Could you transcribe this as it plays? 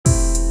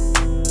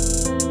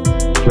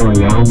are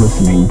now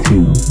listening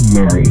to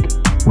Married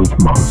with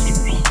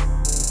Monsters.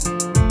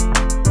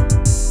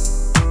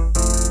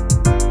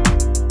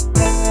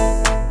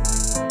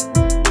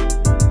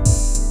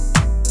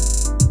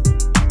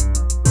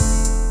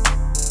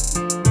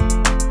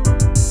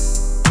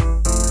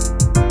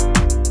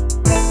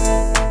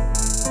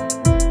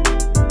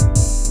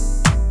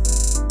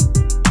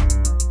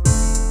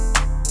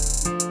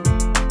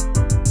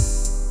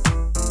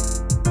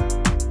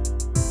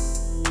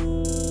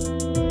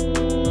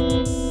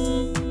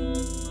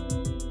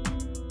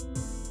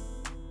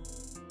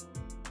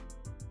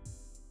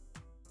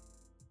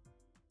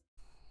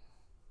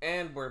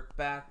 And we're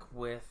back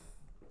with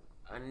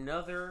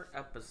another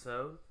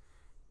episode.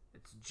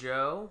 It's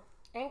Joe.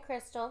 And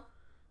Crystal.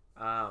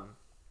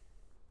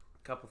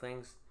 Couple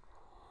things.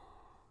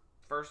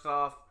 First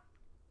off,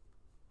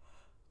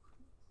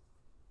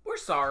 we're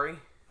sorry.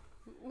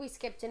 We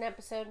skipped an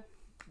episode.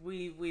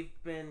 We've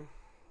been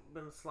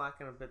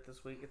slacking a bit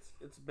this week.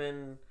 It's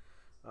been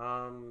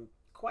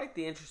quite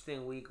the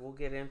interesting week. We'll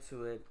get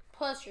into it.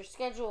 Plus, your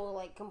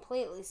schedule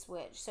completely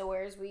switched. So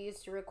whereas we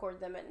used to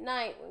record them at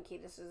night when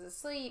Ketis was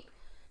asleep,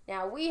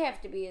 now we have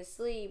to be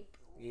asleep.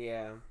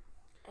 Yeah.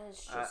 And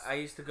it's just... I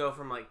used to go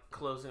from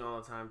closing all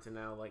the time to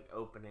now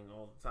opening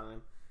all the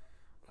time.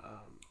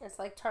 It's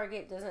like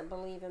Target doesn't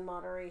believe in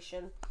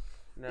moderation.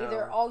 No.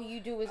 Either all you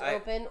do is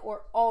open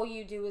or all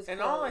you do is close.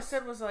 And all I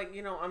said was I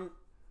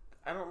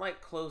don't like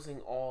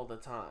closing all the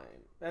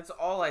time. That's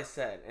all I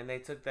said. And they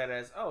took that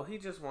as, oh, he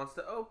just wants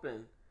to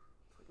open.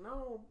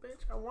 No,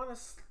 bitch, I want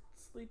to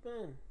sleep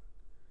in.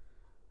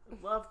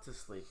 I'd love to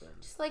sleep in.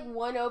 Just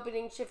one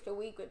opening shift a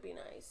week would be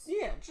nice.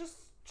 Yeah, just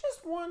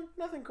one.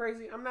 Nothing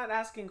crazy. I'm not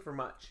asking for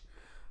much.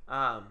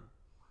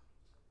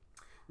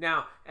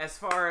 Now, as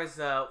far as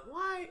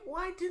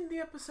why didn't the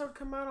episode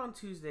come out on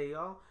Tuesday,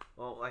 y'all?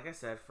 Well, like I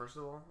said, first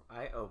of all,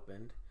 I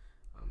opened.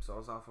 So I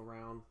was off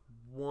around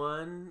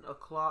 1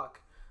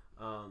 o'clock.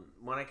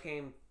 When I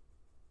came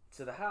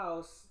to the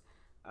house,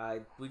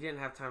 we didn't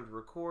have time to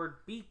record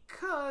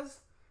because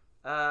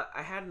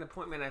I had an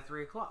appointment at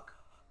 3 o'clock.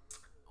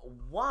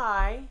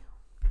 Why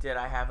did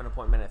I have an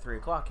appointment at 3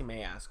 o'clock, you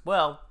may ask?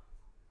 Well,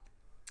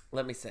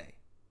 let me say.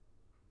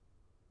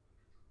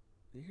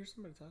 Did you hear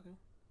somebody talking?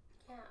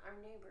 Yeah, our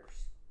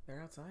neighbors.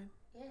 They're outside?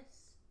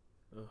 Yes.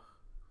 Ugh.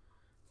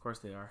 Of course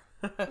they are.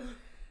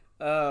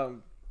 Oh,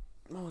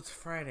 it's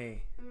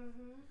Friday.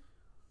 Mm-hmm.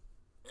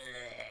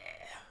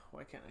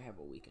 Why can't I have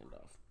a weekend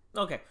off?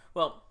 Okay,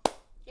 well.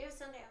 You have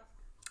Sunday off.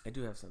 I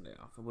do have Sunday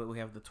off. We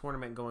have the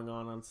tournament going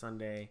on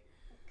Sunday.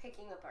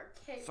 Picking up our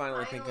kid.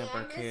 Finally picking up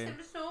our kid. I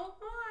miss him so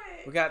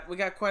much. We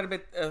got quite a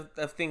bit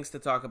of things to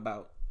talk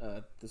about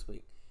this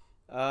week.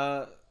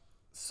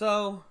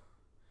 So,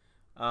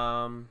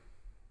 I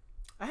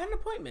had an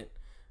appointment.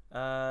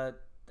 I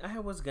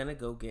was gonna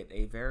go get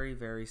a very,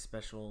 very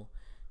special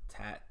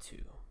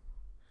tattoo.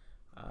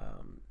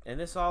 And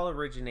this all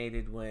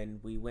originated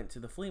when we went to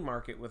the flea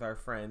market with our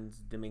friends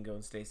Domingo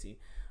and Stacy.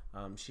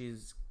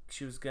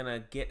 She was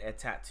gonna get a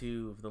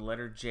tattoo of the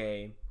letter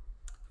J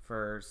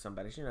for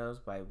somebody she knows,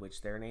 by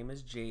which their name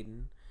is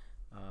Jaden.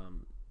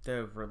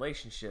 The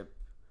relationship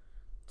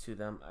to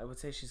them, I would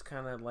say she's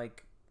kind of I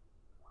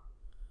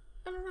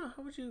don't know,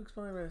 how would you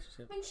explain the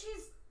relationship? I mean,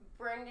 she's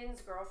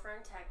Brendan's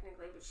girlfriend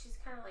technically, but she's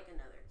kind of like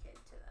another kid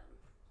to them.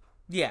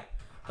 Yeah,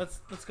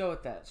 let's go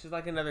with that. She's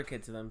like another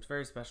kid to them. It's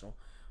very special.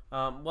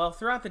 Well,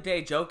 throughout the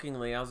day,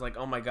 jokingly, I was like,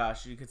 oh my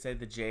gosh, you could say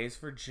the J is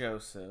for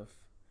Joseph,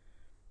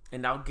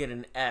 and I'll get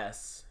an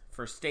S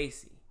for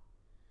Stacy.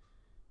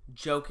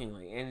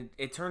 Jokingly. And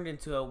it turned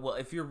into a, well,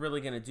 if you're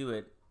really going to do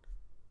it,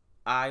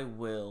 I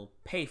will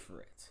pay for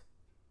it.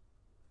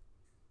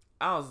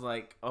 I was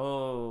like,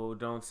 oh,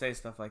 don't say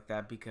stuff like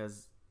that,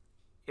 because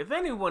if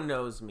anyone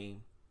knows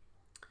me,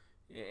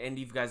 and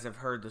you guys have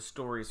heard the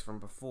stories from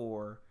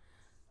before,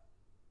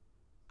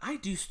 I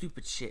do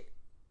stupid shit.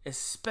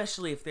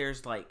 Especially if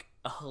there's a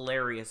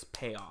hilarious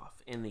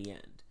payoff in the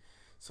end.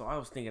 So I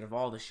was thinking of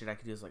all the shit I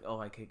could do. Is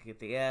I could get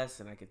the S,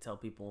 and I could tell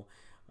people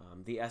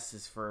the S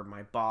is for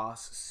my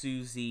boss,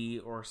 Susie,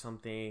 or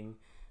something.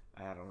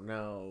 I don't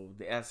know.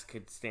 The S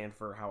could stand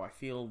for how I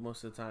feel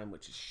most of the time,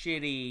 which is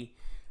shitty.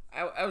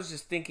 I was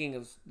just thinking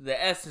of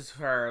the S is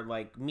for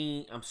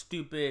me, I'm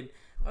stupid.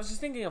 I was just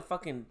thinking of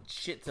fucking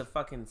shit to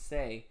fucking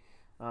say.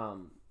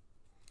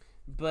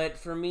 But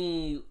for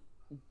me,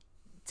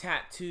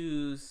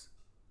 tattoos,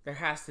 there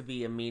has to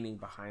be a meaning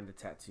behind the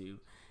tattoo.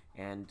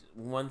 And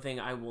one thing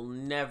I will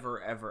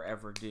never, ever,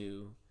 ever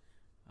do,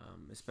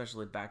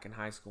 especially back in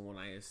high school when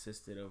I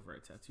assisted over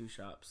at tattoo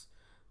shops,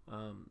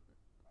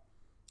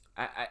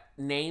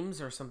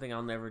 names are something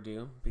I'll never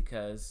do,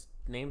 because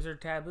names are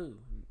taboo.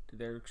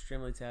 They're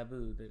extremely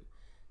taboo.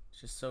 It's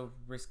just so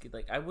risky.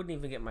 I wouldn't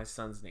even get my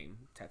son's name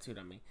tattooed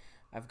on me.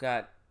 I've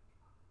got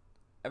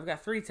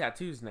 3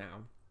 tattoos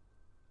now.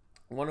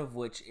 One of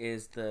which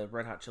is the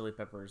Red Hot Chili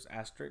Peppers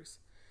asterisk,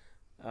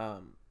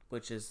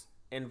 which is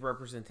in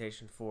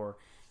representation for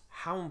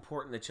how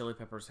important the Chili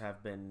Peppers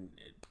have been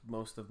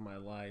most of my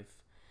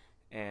life,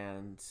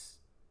 and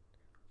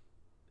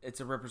it's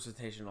a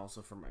representation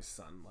also for my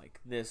son. Like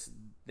this,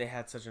 they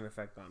had such an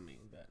effect on me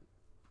that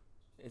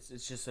it's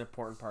just an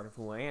important part of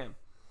who I am.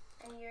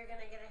 And you're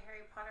gonna get a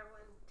Harry Potter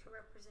one to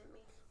represent me.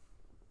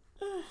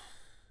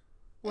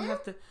 We'll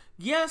have to.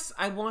 Yes,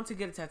 I want to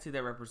get a tattoo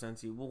that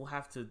represents you. We'll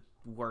have to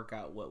work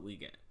out what we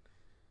get.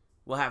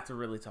 We'll have to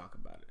really talk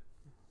about it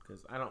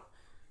because I don't.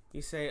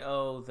 You say,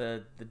 oh,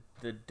 the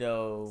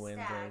doe and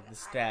the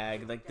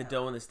stag, like the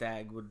doe and the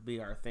stag would be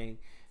our thing.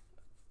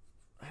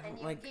 I don't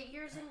and you get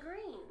yours in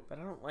green. But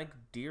I don't like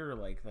deer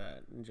like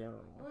that in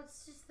general. Well,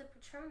 it's just the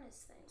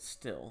Patronus thing.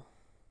 Still,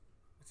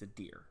 it's a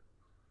deer.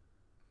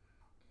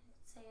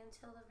 Say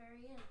until the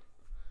very end.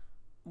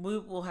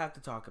 We'll have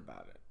to talk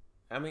about it.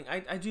 I mean,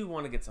 I do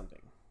want to get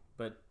something,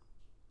 but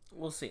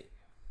we'll see.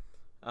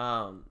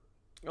 Well,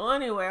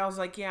 anyway, I was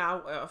like,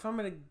 yeah, if I'm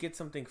gonna get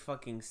something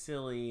fucking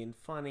silly and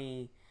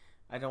funny,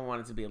 I don't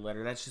want it to be a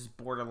letter. That's just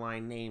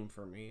borderline name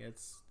for me.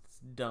 It's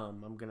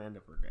dumb. I'm gonna end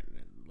up regretting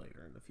it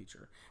later in the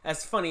future.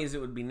 As funny as it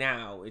would be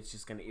now, it's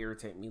just gonna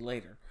irritate me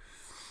later.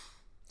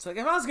 So, like,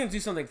 if I was gonna do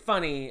something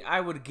funny,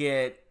 I would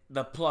get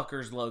the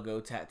Pluckers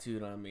logo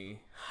tattooed on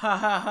me. Ha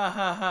ha ha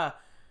ha ha.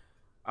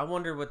 I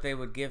wonder what they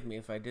would give me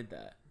if I did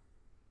that.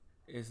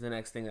 Is the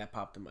next thing that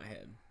popped in my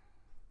head.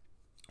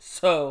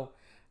 So,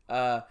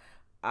 I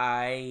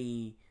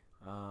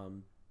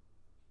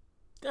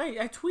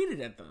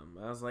tweeted at them.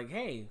 I was like,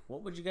 hey,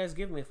 what would you guys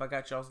give me if I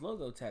got y'all's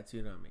logo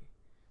tattooed on me?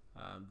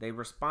 They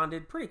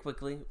responded pretty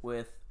quickly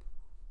with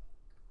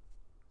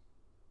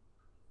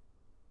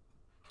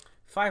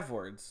 5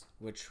 words,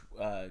 which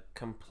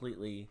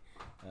completely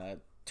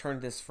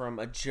turned this from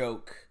a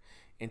joke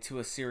into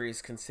a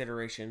serious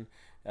consideration.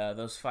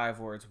 Those 5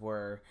 words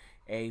were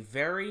a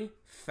very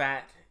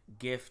fat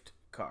gift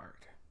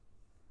card.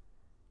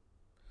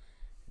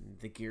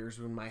 The gears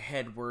in my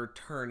head were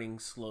turning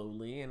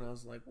slowly, and I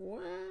was like, well,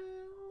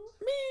 I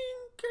mean,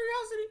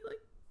 curiosity,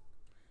 like,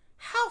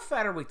 how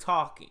fat are we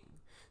talking?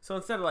 So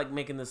instead of, like,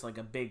 making this, like,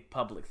 a big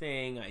public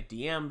thing, I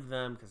DM'd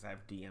them, because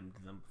I've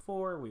DM'd them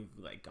before. We've,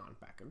 like, gone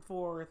back and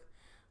forth.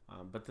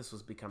 But this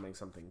was becoming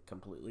something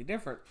completely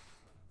different.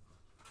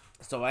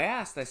 So I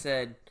asked, I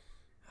said,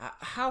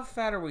 how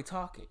fat are we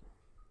talking?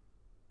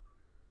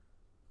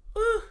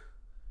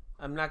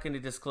 I'm not going to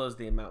disclose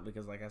the amount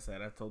because, like I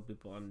said, I've told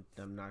people I'm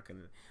not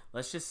going to.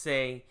 Let's just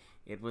say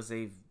it was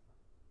a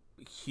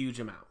huge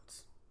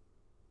amount.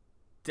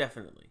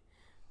 Definitely.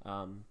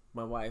 My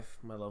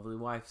lovely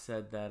wife,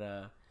 said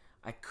that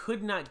I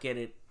could not get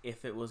it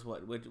if it was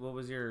what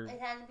was your? It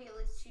had to be at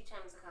least 2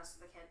 times the cost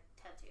of the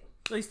tattoo.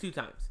 At least 2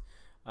 times.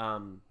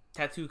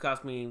 Tattoo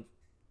cost me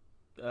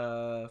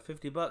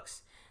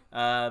 $50.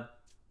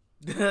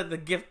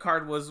 The gift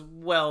card was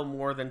well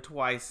more than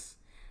twice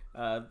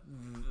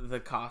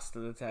the cost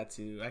of the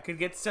tattoo. I could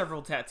get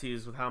several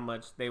tattoos with how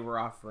much they were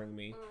offering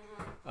me.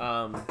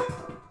 Oh,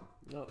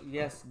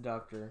 yes,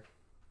 doctor.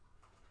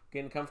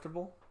 Getting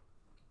comfortable?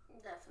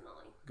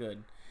 Definitely.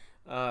 Good.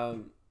 So I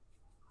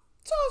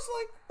was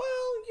like, well,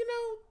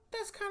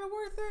 that's kind of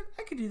worth it.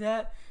 I could do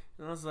that.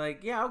 And I was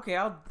like, yeah, okay,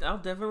 I'll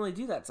definitely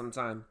do that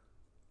sometime.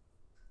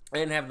 I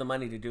didn't have the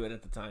money to do it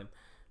at the time.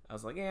 I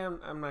was like, yeah,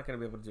 I'm not going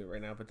to be able to do it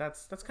right now, but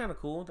that's kind of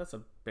cool. That's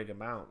a big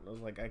amount. I was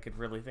like, I could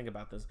really think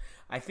about this.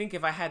 I think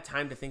if I had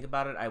time to think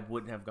about it, I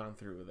wouldn't have gone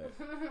through with it.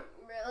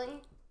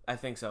 Really? I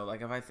think so.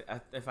 Like,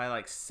 if I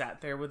like sat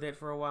there with it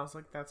for a while, I was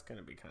like, that's going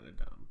to be kind of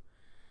dumb.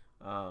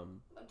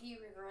 Do you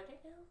regret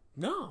it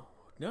now?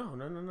 No.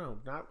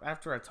 Not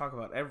after I talk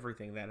about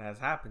everything that has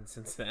happened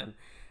since then.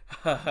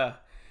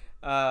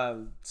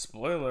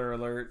 Spoiler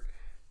alert.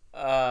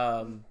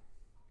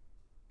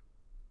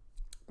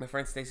 My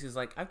friend Stacy was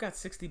like, I've got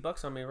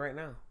 $60 on me right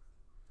now.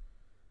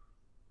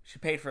 She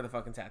paid for the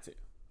fucking tattoo.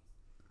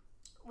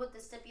 With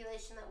the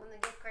stipulation that when the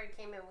gift card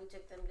came in, we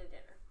took them to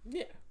dinner.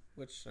 Yeah,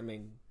 which, I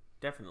mean,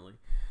 definitely.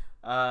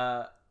 So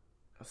I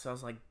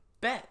was like,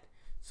 bet.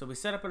 So we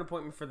set up an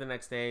appointment for the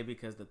next day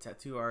because the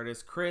tattoo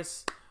artist,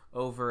 Chris,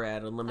 over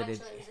at Unlimited...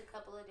 Actually, it was a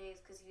couple of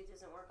days because he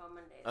doesn't work on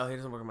Mondays. Oh, he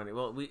doesn't work on Monday.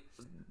 Well,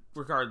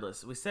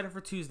 regardless, we set it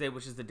for Tuesday,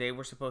 which is the day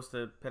we're supposed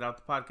to put out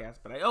the podcast.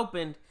 But I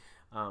opened...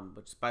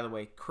 which, by the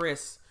way,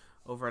 Chris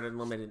over at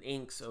Unlimited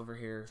Inks over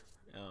here,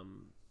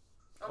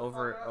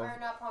 over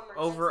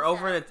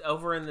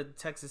in the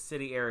Texas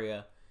City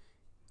area,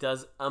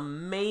 does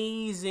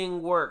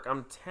amazing work.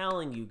 I'm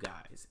telling you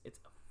guys,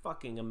 it's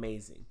fucking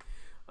amazing.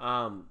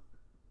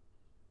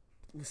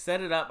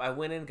 Set it up. I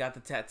went in, got the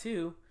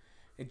tattoo.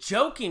 And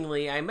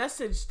jokingly, I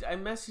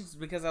messaged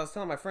because I was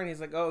telling my friend, he's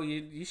like, "Oh,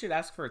 you should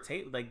ask for a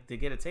table, like to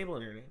get a table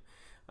in your name."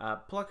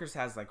 Pluckers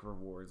has like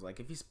rewards. Like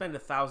if you spend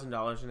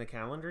 $1,000 in a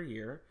calendar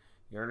year,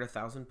 you earn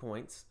 1,000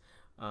 points.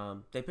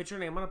 They put your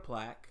name on a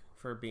plaque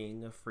for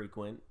being a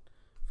frequent,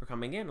 for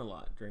coming in a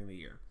lot during the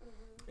year.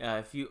 Mm-hmm.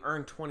 If you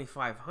earn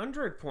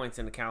 2,500 points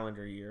in a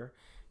calendar year,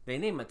 they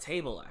name a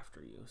table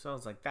after you. So I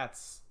was like,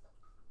 that's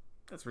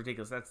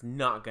ridiculous. That's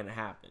not gonna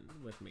happen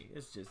with me.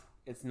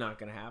 It's not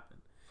gonna happen.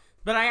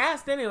 But I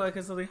asked anyway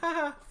because I was like,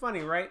 haha,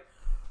 funny, right?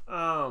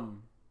 I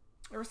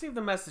received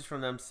a message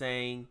from them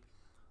saying,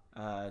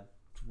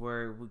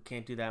 where we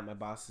can't do that. My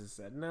bosses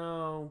said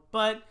no,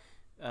 but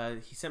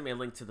he sent me a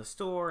link to the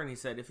store, and he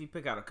said, if you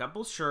pick out a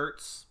couple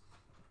shirts,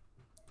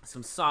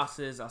 some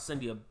sauces, I'll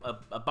send you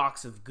a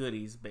box of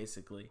goodies,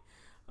 basically.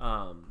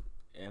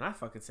 And I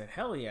fucking said,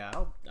 hell yeah,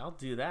 I'll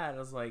do that. I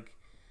was like,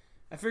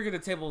 I figured the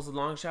table was a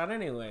long shot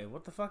anyway.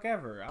 What the fuck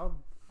ever. I'll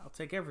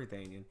take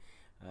everything.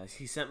 And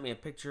he sent me a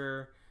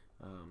picture.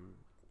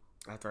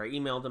 After I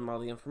emailed him all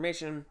the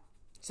information,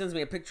 he sends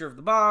me a picture of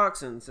the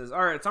box and says,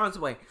 all right, it's on its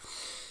way.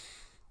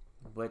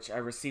 Which I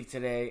received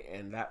today,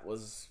 and that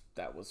was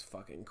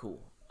fucking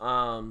cool.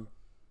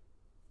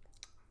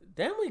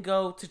 Then we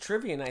go to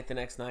trivia night the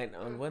next night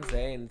on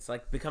Wednesday, and it's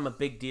like become a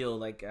big deal.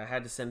 Like, I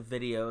had to send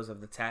videos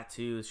of the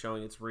tattoo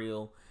showing it's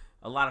real.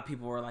 A lot of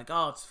people were like,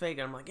 "Oh, it's fake."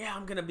 And I'm like, "Yeah,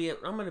 I'm gonna be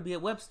at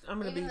Webster.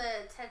 Even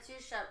the tattoo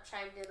shop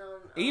chimed in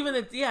on. Even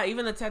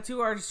the tattoo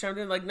artist chimed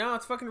in like, "No,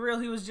 it's fucking real.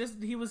 He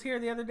was here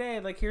the other day.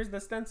 Like, here's the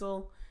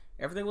stencil.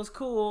 Everything was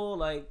cool.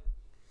 Like."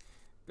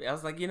 I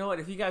was like, you know what?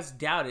 If you guys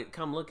doubt it,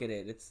 come look at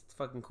it. It's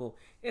fucking cool.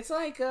 It's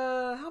like,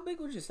 how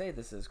big would you say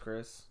this is,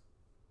 Chris?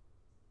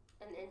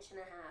 An inch and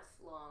a half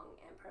long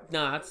and probably.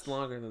 No, it's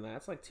longer than that.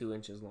 It's like 2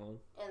 inches long.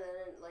 And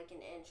then like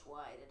an inch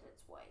wide at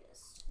its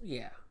widest.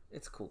 Yeah,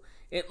 it's cool.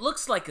 It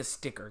looks like a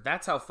sticker.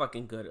 That's how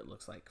fucking good it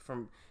looks like.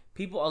 From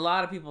people, a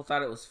lot of people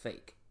thought it was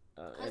fake.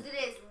 Because it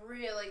is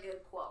really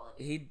good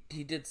quality.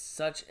 He did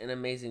such an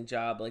amazing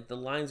job. Like, the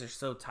lines are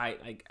so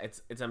tight. Like,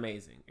 it's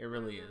amazing. It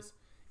really is.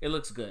 It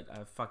looks good.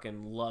 I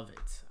fucking love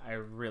it. I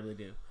really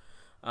do.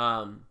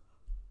 And,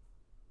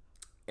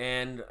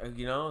 I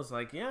was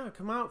like, yeah,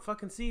 come out,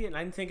 fucking see it. And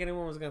I didn't think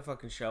anyone was going to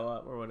fucking show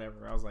up or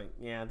whatever. I was like,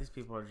 yeah, these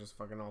people are just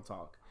fucking all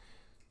talk.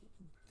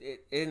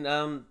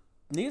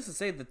 Needless to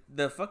say,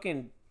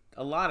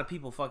 a lot of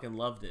people fucking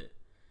loved it.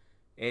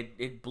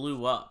 It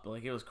blew up.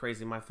 Like, it was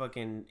crazy. My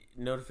fucking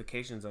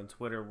notifications on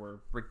Twitter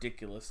were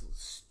ridiculous,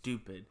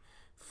 stupid,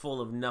 full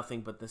of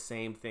nothing but the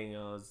same thing. It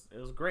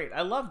was great.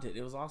 I loved it.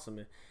 It was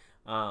awesome.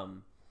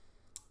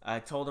 I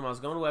told him I was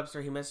going to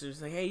Webster. He messaged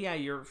me like, "Hey, yeah,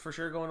 you're for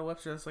sure going to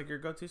Webster. That's like your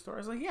go-to store." I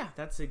was like, "Yeah,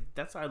 that's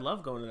I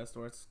love going to that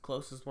store. It's the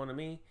closest one to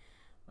me.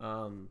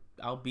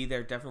 I'll be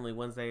there definitely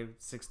Wednesday,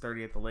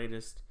 6:30 at the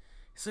latest."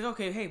 He's like,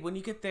 "Okay, hey, when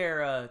you get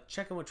there,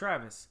 check in with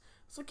Travis."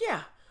 I was like,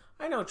 "Yeah,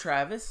 I know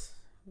Travis.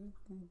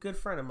 Good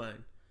friend of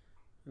mine."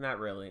 Not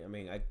really. I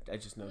mean, I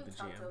just know the GM.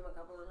 To him a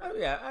couple of times.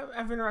 Yeah,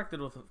 I've interacted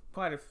with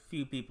quite a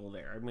few people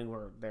there. I mean,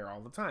 we're there all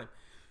the time.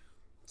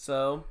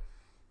 So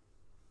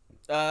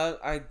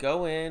I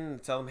go in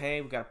and tell them,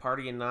 hey, we got a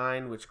party at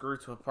 9, which grew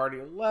to a party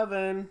at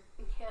 11.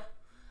 Yeah.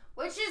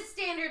 Which is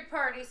standard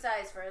party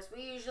size for us.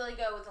 We usually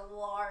go with a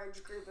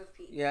large group of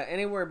people. Yeah,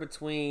 anywhere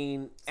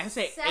between, I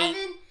say 7.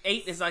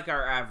 8 is like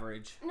our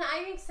average. No,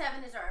 I think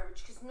 7 is our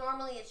average because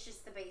normally it's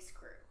just the base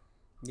crew.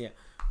 Yeah.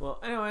 Well,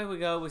 anyway,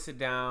 we sit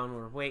down,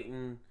 we're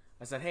waiting.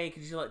 I said, hey,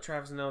 could you let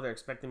Travis know they're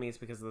expecting me? It's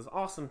because of this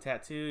awesome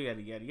tattoo,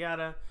 yada, yada,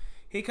 yada.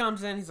 He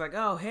comes in, he's like,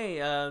 oh, hey,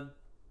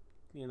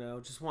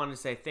 just wanted to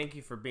say thank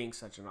you for being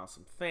such an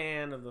awesome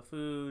fan of the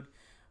food.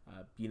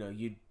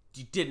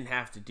 You didn't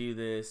have to do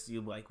this.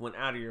 You went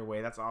out of your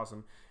way. That's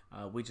awesome.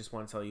 We just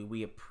want to tell you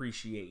we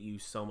appreciate you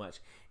so much.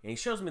 And he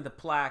shows me the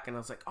plaque, and I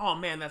was like, oh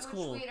man, that's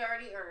cool. Which we'd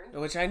already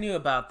earned. Which I knew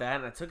about that,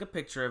 and I took a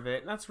picture of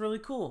it, and that's really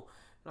cool.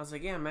 And I was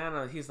like, yeah,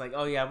 man. He's like,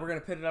 oh yeah, we're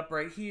gonna put it up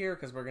right here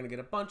because we're gonna get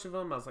a bunch of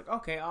them. I was like,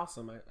 okay,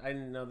 awesome. I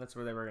didn't know that's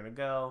where they were gonna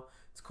go.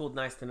 It's cool,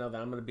 nice to know that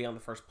I'm gonna be on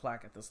the first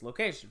plaque at this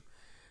location.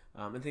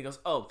 And then he goes,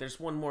 oh, there's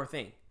one more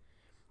thing.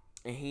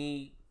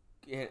 And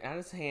out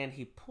of his hand,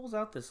 he pulls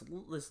out this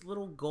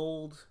little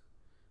gold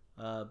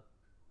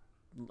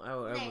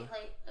nameplate.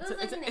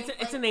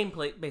 It's a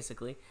nameplate,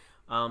 basically,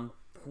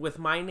 with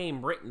my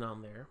name written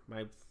on there,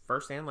 my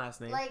first and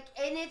last name. And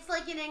it's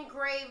like an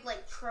engraved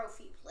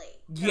trophy plate.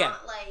 Yeah,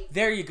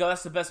 there you go.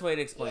 That's the best way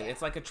to explain it. Yeah.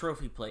 It's like a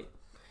trophy plate.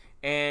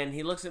 And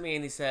he looks at me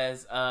and he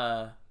says,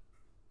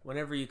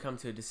 "Whenever you come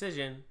to a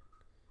decision,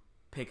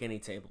 pick any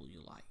table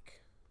you like."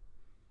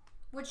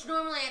 Which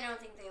normally I don't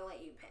think they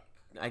let you pick.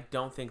 I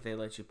don't think they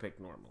let you pick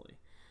normally.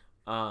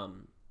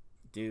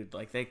 Dude,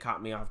 they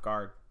caught me off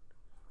guard.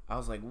 I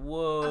was like,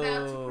 whoa.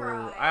 About to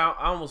cry.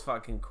 I almost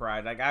fucking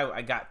cried. I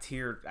got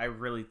teared. I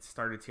really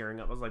started tearing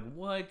up. I was like,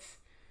 what?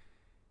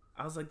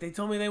 I was like, they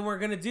told me they weren't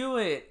going to do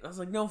it. I was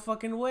like, no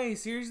fucking way.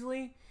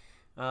 Seriously?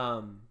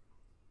 I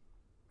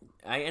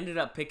ended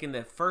up picking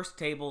the first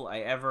table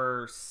I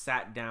ever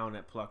sat down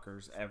at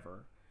Pluckers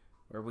ever.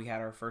 Where we had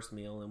our first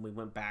meal and we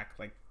went back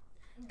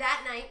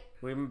that night.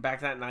 We went back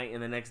that night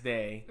and the next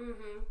day.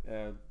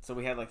 Mm-hmm. So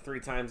we had 3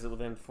 times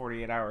within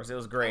 48 hours. It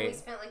was great. And we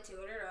spent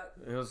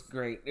 $200. It was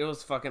great. It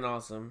was fucking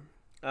awesome.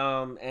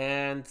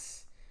 And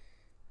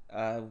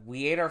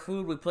we ate our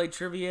food. We played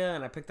trivia,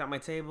 and I picked out my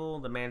table.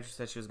 The manager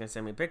said she was gonna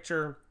send me a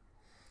picture.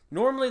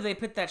 Normally they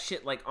put that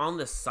shit on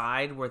the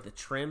side where the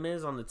trim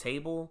is on the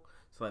table,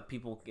 so that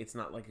it's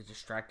not a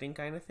distracting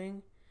kind of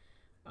thing.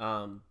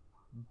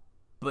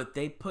 But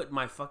they put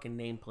my fucking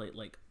nameplate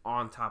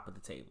on top of the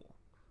table.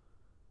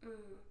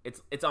 Mm-hmm.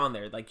 It's on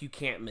there, you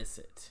can't miss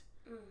it.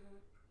 Mm-hmm.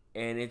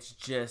 And it's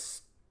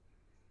just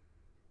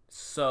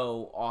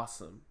so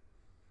awesome.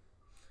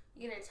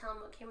 You gonna tell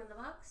them what came in the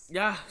box?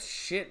 Yeah,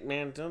 shit,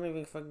 man. Don't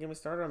even fucking get me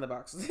started on the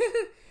box.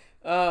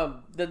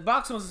 The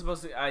box was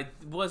supposed to... I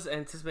was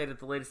anticipated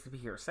the latest to be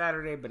here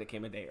Saturday, but it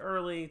came a day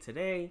early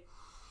today.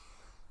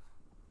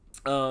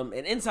 And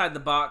inside the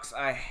box,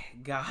 I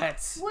got...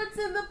 What's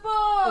in the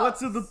box?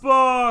 What's in the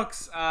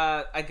box?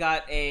 I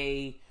got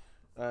a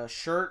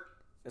shirt.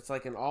 It's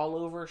like an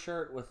all-over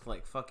shirt with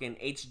like fucking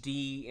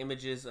HD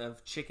images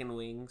of chicken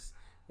wings.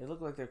 They look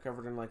like they're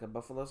covered in like a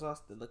buffalo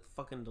sauce. They look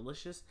fucking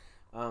delicious.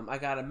 I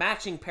got a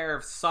matching pair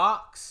of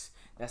socks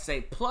that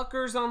say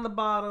Pluckers on the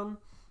bottom.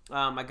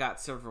 I got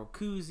several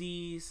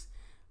koozies.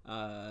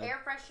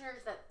 Air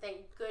fresheners that,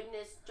 thank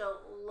goodness,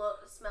 don't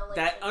smell like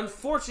that chicken.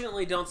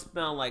 Unfortunately don't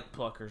smell like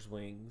Pluckers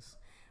wings.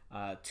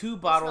 Two They smell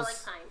bottles. like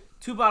thyme.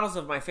 2 bottles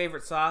of my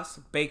favorite sauce,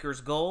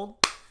 Baker's Gold.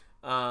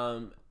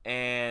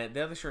 And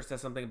the other shirt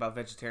says something about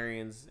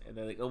vegetarians.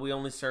 They're like, oh, we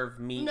only serve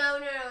meat. No.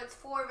 It's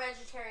for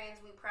vegetarians.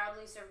 We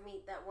proudly serve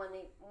meat that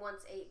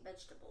once ate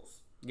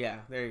vegetables. Yeah,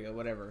 there you go.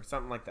 Whatever.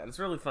 Something like that. It's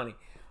really funny.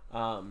 They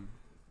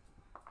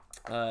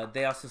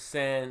also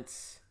sent...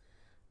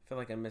 I feel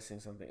like I'm missing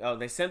something. Oh,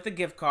 they sent the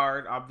gift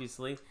card,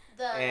 obviously.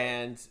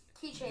 And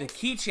keychains. the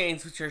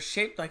keychains, which are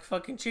shaped like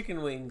fucking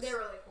chicken wings. They're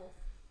really cool.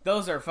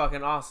 Those are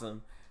fucking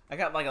awesome. I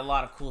got like a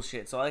lot of cool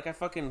shit. So like I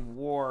fucking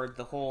wore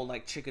the whole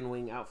like chicken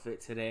wing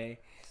outfit today.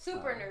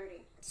 Super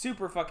nerdy.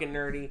 Super fucking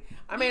nerdy.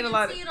 I You made a can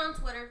lot see of... it on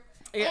Twitter.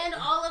 Yeah. And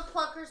all of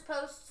Plucker's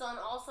posts on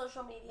all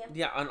social media.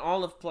 Yeah, on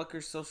all of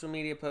Plucker's social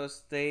media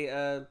posts, they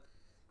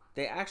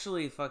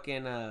actually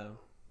fucking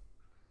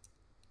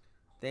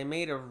they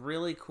made a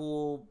really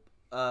cool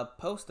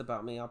post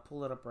about me. I'll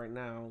pull it up right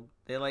now.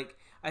 They like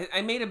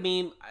I made a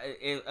meme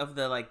of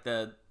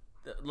the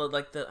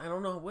I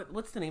don't know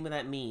what's the name of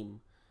that meme.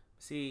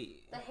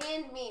 See, The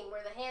hand meme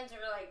where the hands are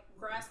like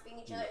grasping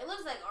each other. It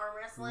looks like arm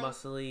wrestling.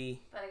 muscly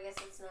But I guess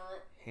it's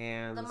not.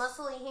 hands. The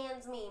muscly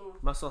hands meme.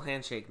 Muscle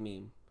handshake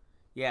meme.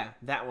 Yeah,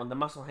 that one, the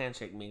muscle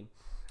handshake meme.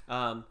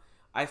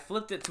 I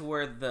flipped it to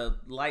where the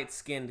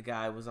light-skinned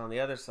guy was on the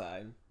other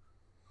side.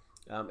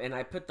 And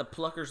I put the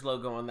Pluckers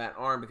logo on that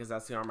arm because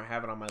that's the arm I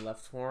have it on my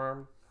left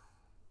forearm.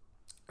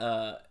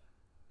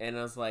 And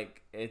I was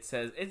like, it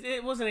says,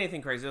 it wasn't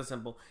anything crazy, it was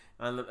simple.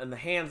 And the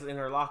hands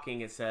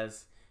interlocking, it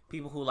says,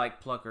 people who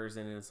like Pluckers,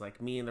 and it's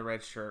like me in the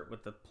red shirt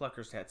with the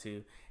Pluckers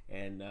tattoo,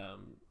 and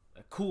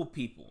cool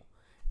people.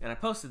 And I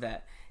posted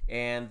that.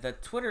 And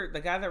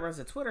the guy that runs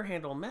the Twitter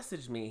handle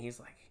messaged me. He's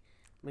like,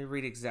 let me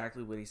read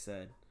exactly what he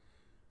said.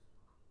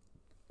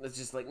 It's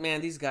just like,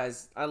 man, these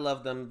guys, I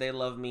love them. They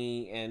love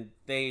me, and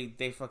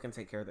they fucking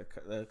take care of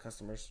the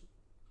customers.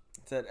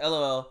 It said,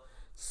 LOL,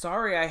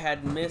 sorry I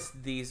had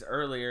missed these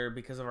earlier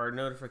because of our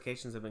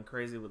notifications have been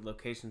crazy with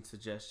location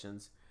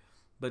suggestions.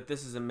 But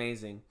this is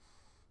amazing.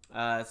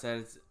 It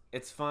says,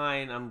 it's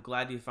fine. I'm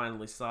glad you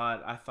finally saw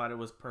it. I thought it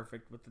was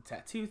perfect with the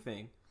tattoo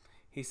thing.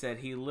 He said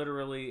he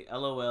literally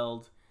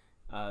LOL'd.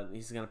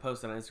 He's going to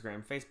post it on Instagram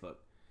and Facebook.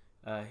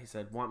 He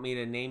said, want me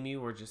to name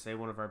you or just say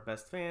one of our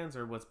best fans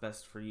or what's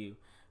best for you?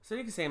 So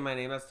you can say my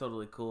name. That's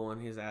totally cool.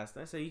 And he's asked.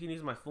 I said, you can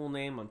use my full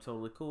name. I'm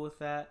totally cool with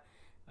that.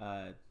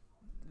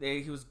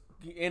 He was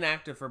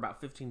inactive for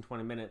about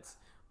 15-20 minutes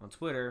on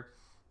Twitter.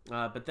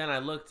 But then I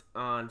looked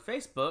on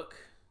Facebook,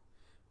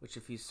 which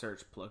if you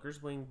search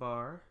Pluckers Wing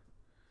Bar,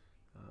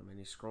 and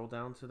you scroll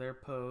down to their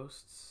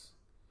posts,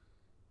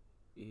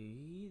 if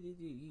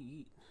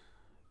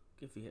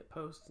you hit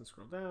post and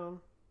scroll down,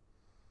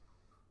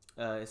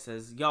 it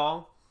says,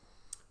 y'all,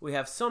 we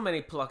have so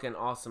many plucking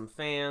awesome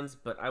fans,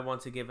 but I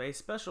want to give a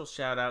special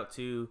shout out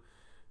to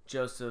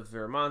Joseph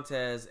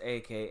Viramontes,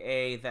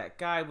 aka that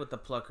guy with the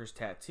Pluckers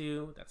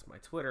tattoo. That's my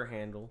Twitter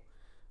handle.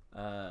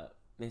 And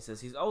he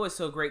says he's always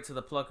so great to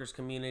the Pluckers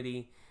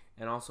community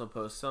and also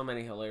posts so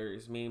many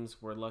hilarious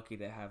memes. We're lucky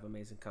to have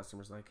amazing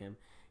customers like him.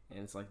 And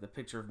it's like the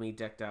picture of me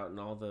decked out in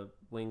all the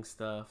wing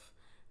stuff,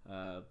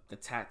 the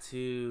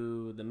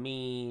tattoo, the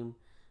meme.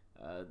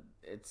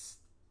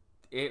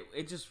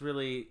 It just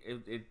really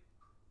it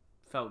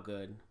felt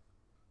good.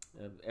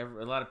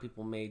 A lot of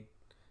people made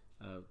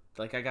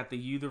like I got the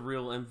 "You the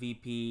Real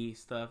MVP"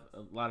 stuff.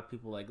 A lot of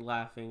people like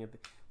laughing at the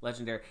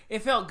legendary.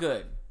 It felt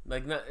good.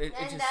 Like no, it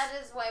just, that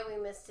is why we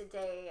missed a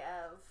day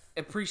of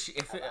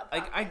appreciate.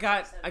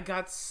 podcast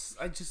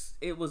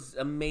It was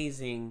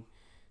amazing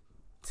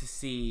to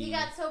see. He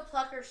got so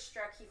Plucker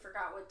struck he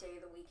forgot what day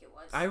of the week it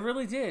was. I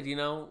really did. You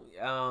know,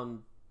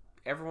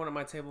 everyone at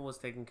my table was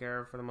taken care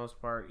of for the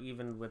most part.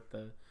 Even with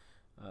the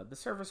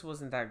service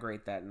wasn't that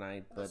great that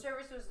night. But the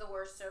service was the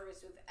worst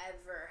service we've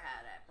ever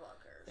had at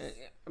Pluckers.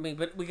 I mean,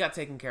 but we got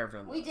taken care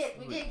of. We did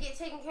get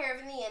taken care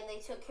of in the end. They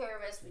took care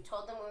of us. We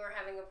told them we were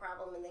having a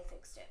problem, and they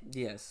fixed it.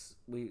 Yes,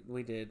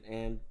 we did,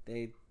 and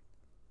and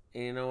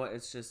you know what?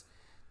 It's just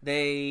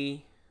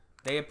they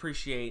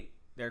appreciate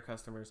their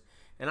customers,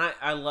 and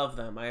I love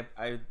them. I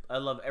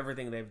love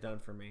everything they've done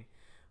for me.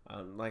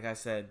 Like I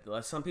said,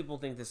 some people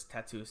think this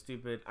tattoo is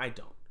stupid. I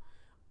don't.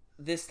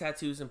 This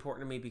tattoo is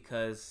important to me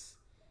because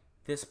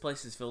this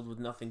place is filled with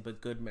nothing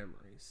but good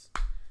memories.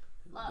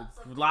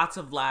 Lots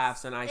of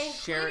laughs, and I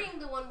share it. Including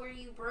the one where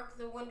you broke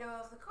the window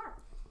of the car.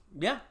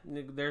 Yeah,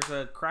 there's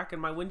a crack in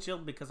my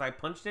windshield because I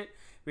punched it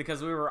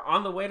because we were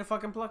on the way to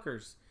fucking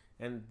Pluckers.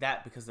 And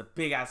that because the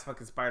big ass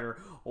fucking spider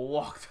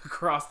walked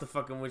across the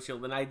fucking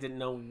windshield and I didn't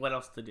know what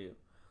else to do.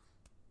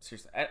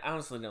 Seriously, I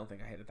honestly don't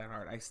think I hit it that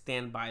hard. I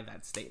stand by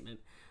that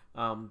statement.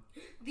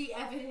 The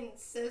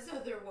evidence says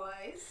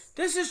otherwise.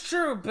 This is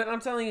true, but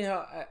I'm telling you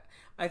how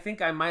I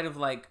think I might have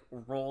like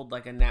rolled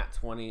like a nat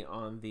 20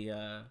 on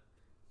the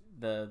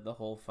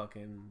whole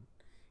fucking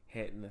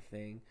hit and the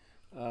thing.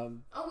 We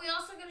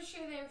also going to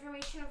share the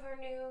information of our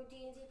new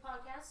D&D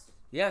podcast.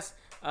 Yes.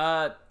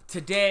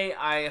 Today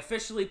I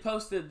officially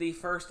posted the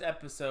first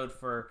episode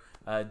for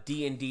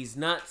D&D's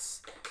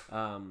Nuts,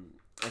 a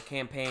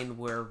campaign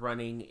we're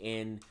running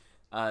in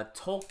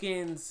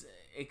Tolkien's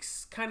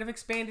kind of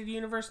expanded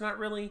universe. Not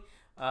really.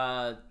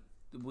 I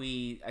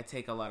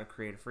take a lot of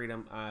creative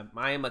freedom.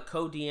 I am a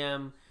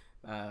co-DM.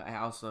 I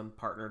also am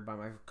partnered by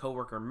my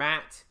coworker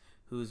Matt,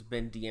 who's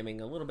been DMing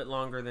a little bit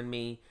longer than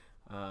me.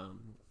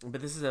 But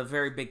this is a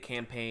very big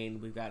campaign.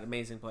 We've got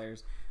amazing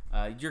players.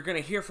 You're gonna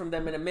hear from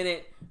them in a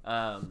minute.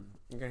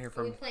 You're gonna hear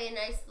from. We play a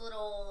nice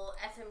little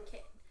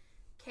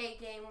FMK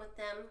game with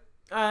them.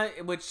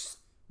 Which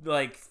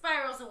like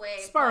spirals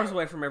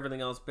away from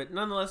everything else. But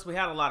nonetheless, we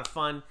had a lot of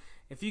fun.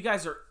 If you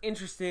guys are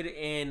interested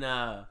in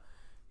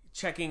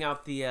checking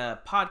out the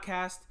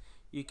podcast,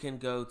 you can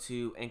go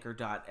to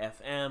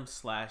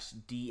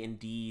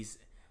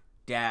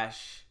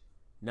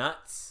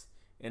anchor.fm/DNDs-nuts,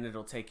 and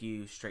it'll take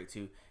you straight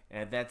to.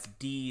 That's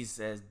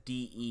D's as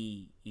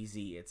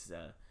DEEZ. It's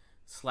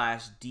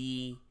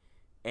 /DNDEEZ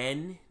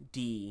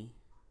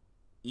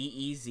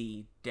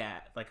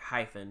like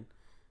hyphen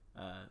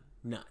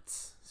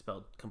nuts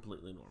spelled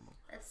completely normal.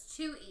 That's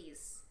 2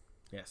 E's.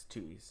 Yes,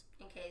 2 E's.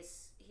 In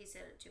case he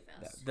said it too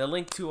fast. The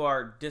link to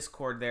our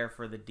Discord there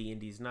for the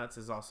D&D's Nuts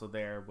is also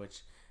there,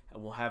 which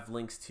we'll have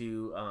links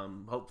to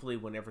hopefully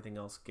when everything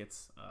else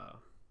gets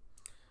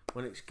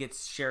when it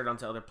gets shared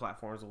onto other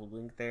platforms. We'll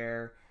link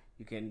there.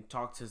 You can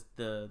talk to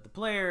the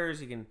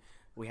players.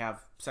 We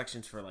have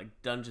sections for like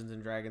Dungeons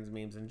and Dragons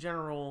memes in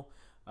general.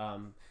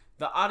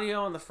 The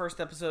audio on the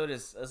first episode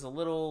is a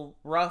little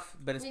rough,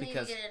 but it's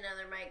because we need to get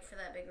another mic for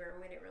that big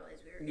room. We didn't realize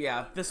we were.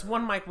 Yeah, this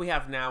one mic we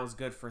have now is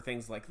good for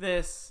things like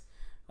this,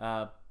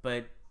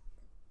 but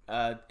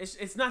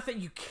it's not that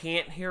you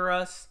can't hear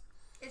us.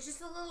 It's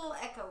just a little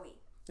echoey.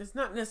 It's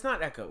not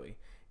echoey.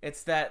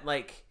 It's that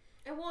like.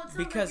 Well, it's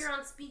not like you're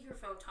on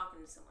speakerphone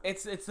talking to someone.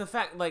 It's the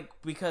fact, like,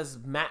 because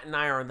Matt and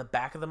I are on the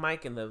back of the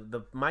mic, and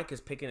the mic is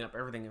picking up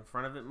everything in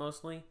front of it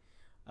mostly.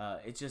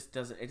 It just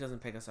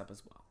doesn't pick us up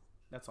as well.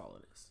 That's all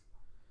it is.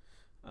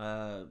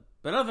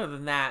 But other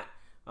than that,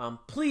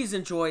 please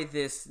enjoy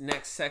this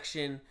next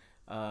section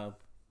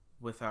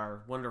with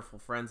our wonderful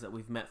friends that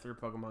we've met through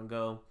Pokemon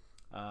Go.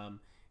 And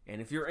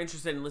if you're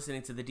interested in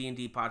listening to the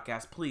D&D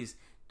podcast, please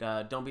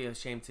don't be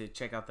ashamed to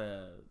check out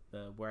the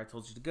Where I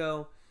Told You to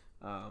Go.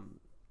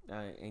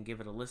 And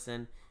give it a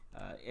listen.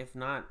 If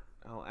not,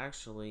 I'll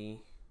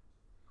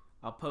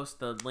post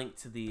the link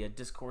to the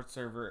Discord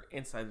server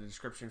inside the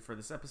description for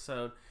this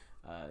episode,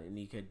 and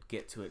you could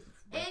get to it.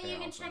 Right, and you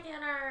can check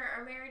out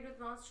our Married with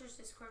Monsters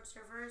Discord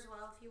server as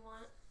well if you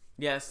want.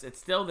 Yes, it's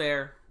still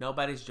there.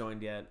 Nobody's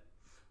joined yet.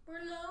 We're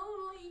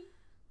lonely.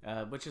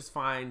 Which is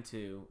fine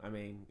too. I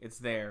mean, it's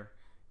there.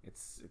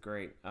 It's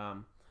great.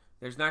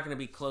 There's not going to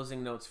be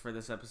closing notes for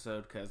this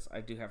episode because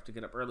I do have to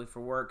get up early for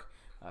work.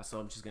 So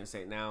I'm just going to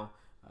say it now.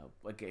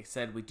 Like I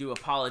said, we do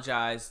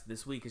apologize.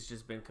 This week has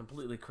just been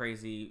completely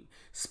crazy,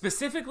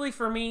 specifically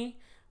for me.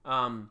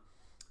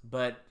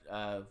 But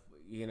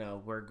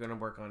we're gonna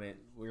work on it.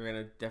 We're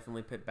gonna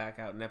definitely put back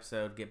out an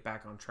episode, get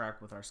back on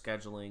track with our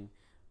scheduling.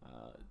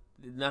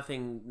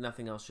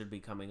 Nothing else should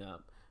be coming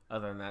up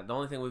other than that. The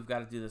only thing we've got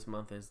to do this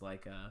month is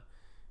like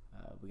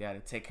we got to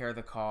take care of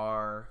the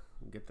car,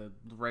 get the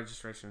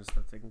registration and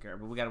stuff taken care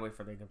of. But we got to wait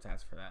for the income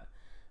tax for that.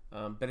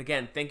 But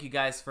again, thank you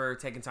guys for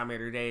taking time out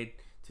of your day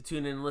to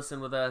tune in and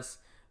listen with us.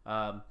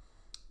 And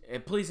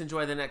please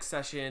enjoy the next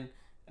session,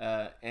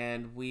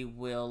 and we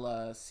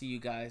will see you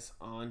guys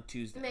on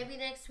Tuesday. Maybe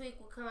next week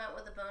we'll come out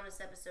with a bonus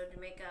episode to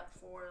make up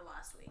for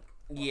last week.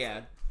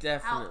 Yeah,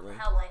 definitely.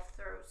 How life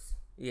throws.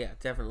 Yeah,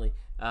 definitely.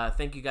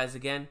 Thank you guys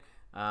again.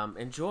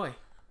 Enjoy.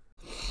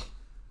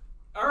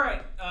 All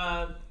right.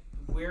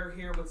 We're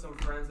here with some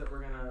friends that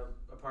we're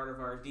a part of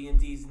our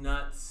D&D's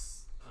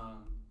Nuts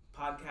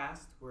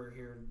podcast. We're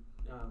here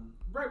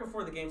right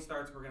before the game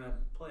starts. We're gonna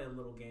play a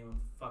little game of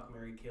Fuck,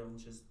 Marry, Kill, and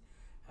just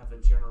have a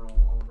general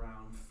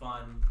all-around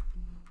fun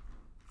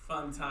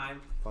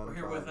time. We're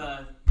here with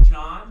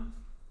John,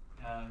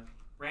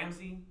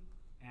 Ramsey,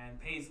 and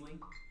Paisley.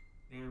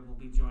 They will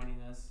be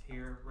joining us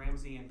here.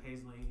 Ramsey and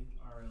Paisley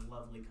are a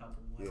lovely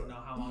couple. I don't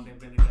know how long they've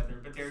been together,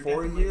 but they're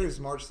 4 years,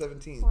 March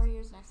 17th. 4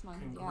 years next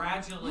month.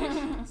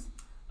 Congratulations.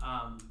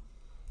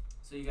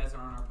 So you guys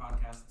are on our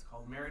podcast. It's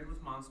called Married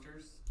with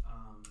Monsters.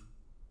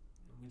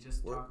 We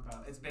just talk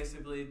about, it's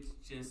basically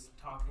just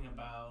talking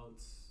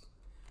about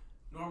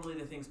normally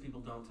the things people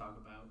don't talk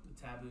about, the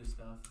taboo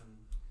stuff, and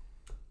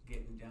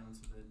getting down to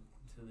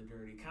the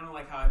dirty. Kind of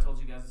like how I told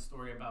you guys the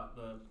story about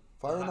the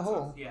Fire in the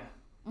hole. Yeah.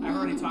 I've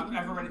already talked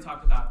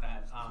about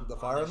that. The on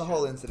fire this in the show.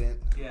 hole incident.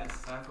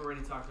 Yes, I've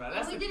already talked about it.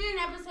 Yeah, That's we did an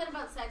episode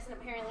about sex, and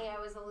apparently I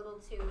was a little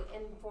too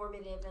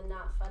informative and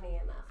not funny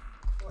enough.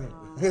 For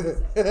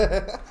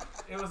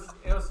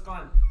It was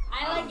fun.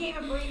 I gave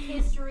a brief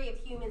history of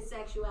human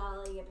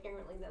sexuality.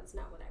 Apparently, that's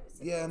not what I was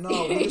saying. Yeah,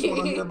 no, we just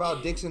want to hear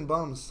about dicks and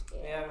bums.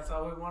 Yeah, that's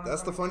all we want.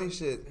 That's the funny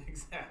shit.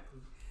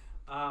 Exactly.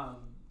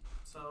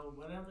 So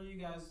whatever you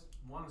guys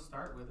want to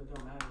start with, it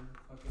don't matter.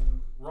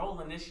 Fucking roll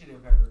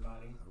initiative,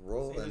 everybody.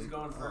 Roll See who's and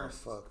going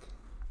first. Oh fuck!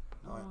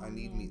 No, I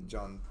need me,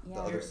 John. The Yeah,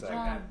 other Here,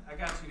 sack. I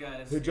got you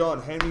guys. Hey,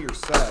 John, hand me your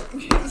sack.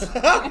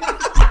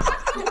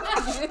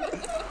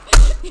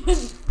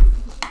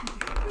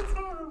 It's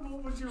horrible.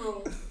 What'd you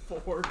roll?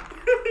 4.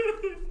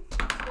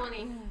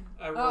 20.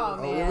 I rolled Oh,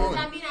 a man. we're Does rolling.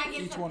 that mean I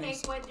get to D20s.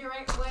 pick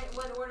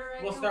what order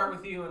I We'll go start in?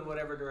 with you in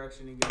whatever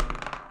direction you go.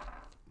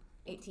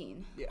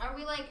 18. Are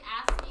we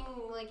asking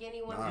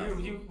anyone?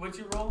 Nice. What'd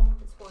you roll?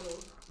 20.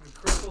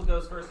 Crystal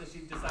goes first and she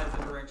decides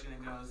the direction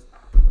it goes.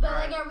 But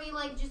Alright. are we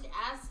just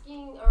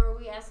asking, or are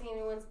we asking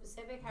anyone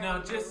specific? How No, are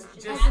we doing just-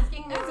 it? just-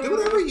 asking. As a Do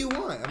whatever you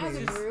want. I As a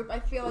mean, group, I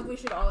feel like we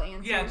should all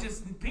answer. Yeah,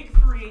 just pick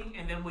 3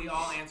 and then we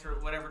all answer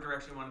whatever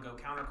direction you want to go,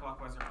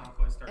 counterclockwise or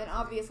clockwise. Start And with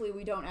you. obviously,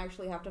 we don't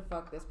actually have to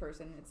fuck this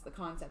person. It's the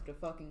concept of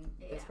fucking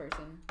this Yeah.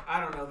 person. I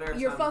don't know. There's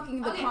You're some-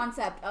 fucking the Okay.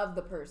 concept of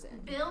the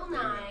person. Bill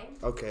Nye,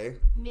 okay.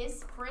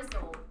 Miss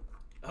Frizzle,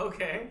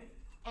 Okay.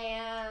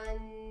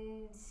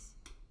 and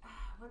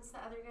what's the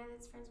other guy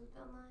that's friends with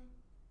Bill Nye?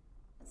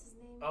 What's his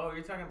name? Oh,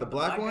 you're talking about The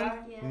black one? guy?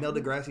 Yeah. Neil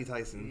deGrasse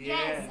Tyson. Yeah.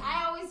 Yes,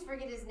 I always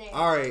forget his name.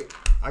 All right,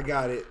 I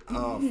got it.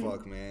 Oh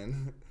fuck,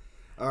 man.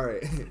 All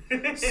right.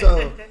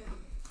 So,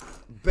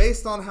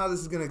 based on how this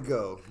is gonna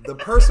go, the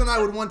person I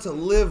would want to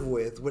live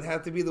with would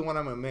have to be the one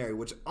I'm gonna marry,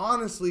 which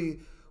honestly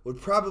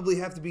would probably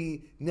have to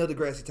be Neil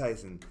deGrasse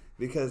Tyson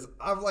because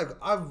I've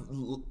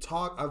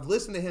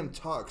listened to him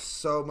talk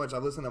so much.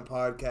 I've listened to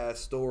podcasts,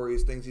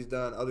 stories, things he's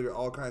done,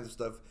 all kinds of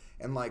stuff,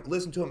 and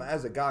listened to him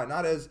as a guy,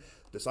 not as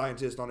the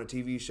scientist on a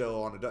TV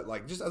show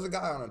just as a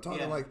guy on a talk.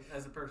 Yeah, I'm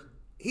as a person.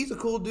 he's a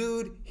cool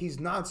dude. He's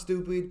not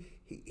stupid.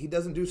 He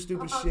doesn't do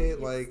stupid Oh, shit.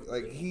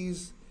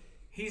 he's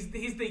He's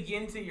the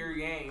yin to your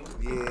yang.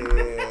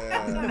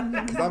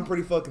 Yeah, because I'm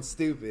pretty fucking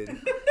stupid.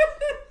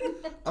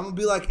 I'm gonna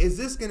be like, is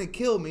this gonna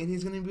kill me? And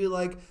he's gonna be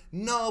like,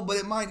 no, but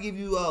it might give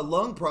you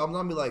lung problems.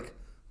 I'm gonna be like,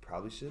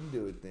 probably shouldn't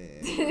do it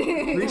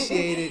then.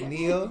 Appreciate it,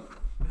 Neil.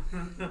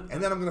 And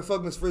then I'm gonna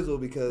fuck Miss Frizzle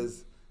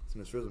because it's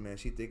Miss Frizzle, man.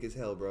 She thick as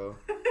hell, bro.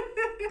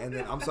 And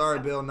then I'm sorry,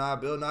 Bill Nye.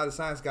 Bill Nye, the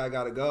science guy,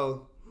 gotta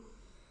go.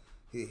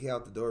 He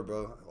out the door,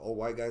 bro. Old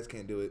white guys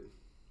can't do it.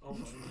 Oh,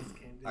 you just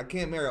can't do I it.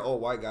 can't marry an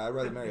old white guy. I'd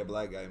rather marry a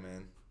black guy,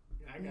 man.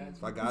 I got you.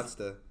 If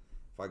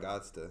I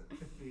got to.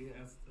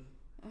 Yes.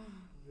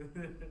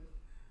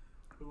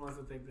 Who wants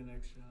to take the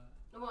next shot?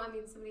 Well, I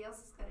mean, somebody else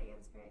has got to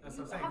answer it. That's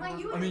what I'm saying. How about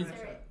you I mean,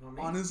 answer it? Want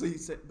me? Honestly,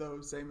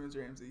 though, same as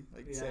Ramsey.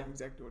 Yeah. Same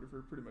exact order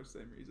for pretty much the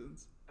same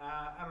reasons.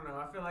 I don't know.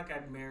 I feel like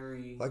I'd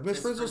marry Like Miss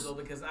Frizzle's- Frizzle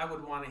because I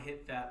would want to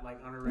hit that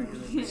on a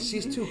regular basis.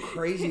 She's too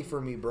crazy for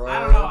me, bro. I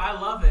don't know. I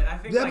love it. I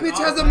think That bitch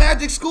all has a that-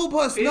 magic school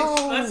bus. Bitch, No.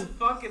 let's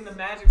fuck in the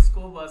magic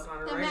school bus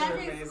on a The regular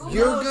magic basis. school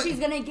You're No, good- she's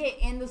gonna get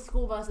in the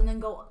school bus and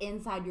then go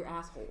inside your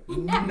asshole.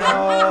 No.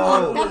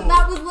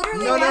 That was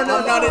literally No, the no, no,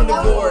 episode. not in the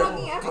That was board.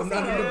 fucking I'm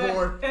not episode. in the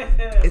board.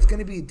 It's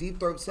gonna be a deep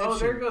throat Oh,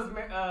 there section.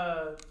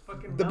 goes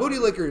fucking The booty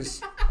Mel.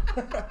 lickers.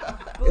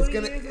 Booty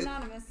gonna- is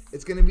anonymous.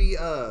 It's gonna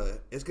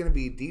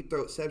be deep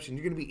throatception.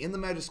 You're gonna be in the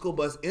magic school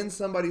bus in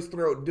somebody's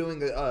throat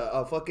doing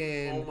a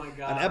fucking Oh my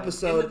God. an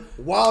episode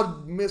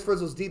while Miss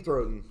Frizzle's deep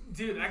throating.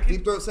 Dude, I could.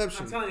 Deep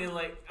throatception.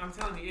 I'm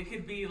telling you, it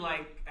could be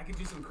I could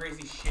do some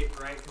crazy shit,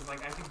 right? Because I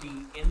could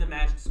be in the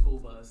magic school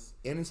bus,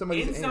 And in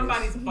somebody's in anus.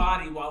 somebody's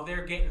body while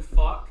they're getting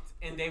fucked,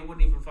 and they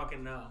wouldn't even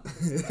fucking know. Be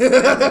the He's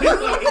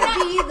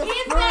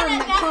sperm not at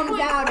that that comes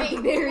point, out at right?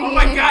 the very Oh end.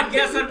 my god,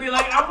 yes, I'd be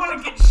like, I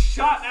want to get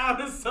shot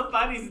out of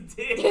somebody's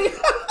dick.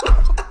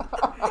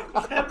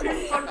 That'd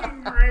be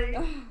fucking great.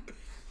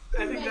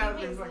 I think that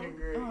would be fucking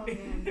great. Oh,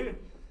 man.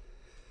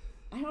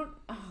 I don't.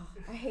 Oh,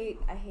 I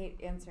hate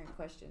answering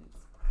questions.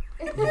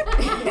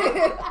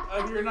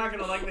 Oh, you're not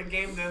gonna like the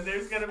game then.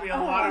 There's gonna be a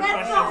lot of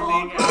That's the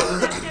whole questions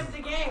being asked. concept of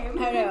the game.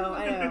 I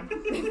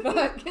know.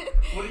 Fuck.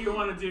 What do you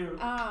want to do?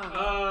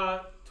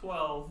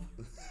 12.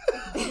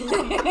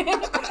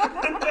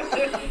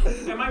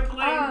 Am I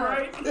playing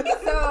right?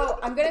 So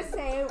I'm gonna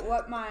say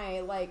what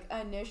my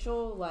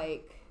initial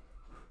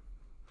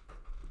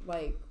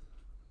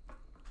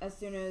as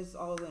soon as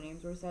all the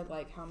names were said,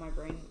 how my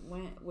brain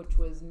went, which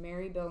was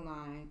marry Bill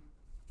Nye,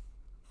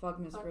 fuck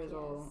Miss Fuck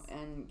Frizzle, yes.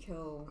 and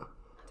kill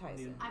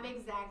Tyson. I'm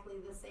exactly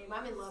the same.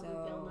 I'm in love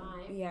with Bill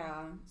Nye.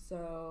 Yeah,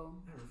 so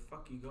Never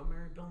fuck you. Go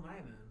marry Bill Nye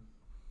then.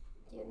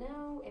 You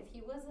know, if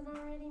he wasn't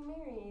already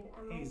married,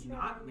 I might He's try.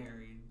 not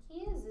married.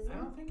 He is, isn't I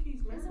don't he? think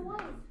he's married. He has a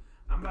wife.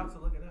 I'm about to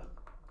look it up.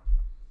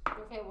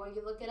 Okay, well,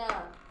 you look it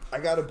up. I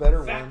got a better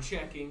one. Fact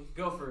checking.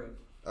 Go for it.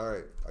 All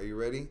right, are you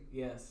ready?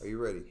 Yes. Are you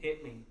ready?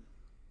 Hit me.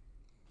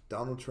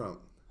 Donald Trump,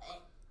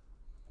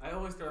 I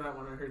always throw that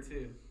one at her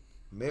too.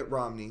 Mitt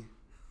Romney,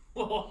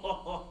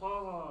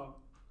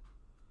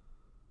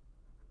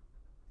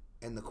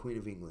 and the Queen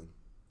of England.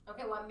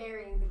 Okay, well, I'm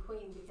marrying the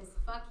queen because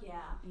fuck yeah.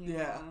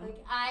 Yeah.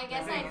 Like, I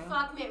guess Yeah. I'd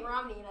fuck Mitt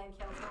Romney and I'd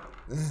kill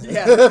Trump.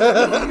 Yeah.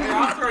 Here,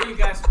 I'll throw you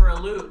guys for a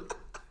loop.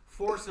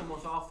 Force them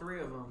with all three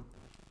of them.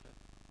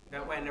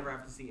 That way I never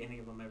have to see any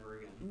of them ever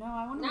again. No,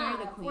 I want to marry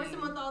the queen. Force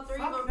him with all three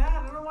of Fuck them.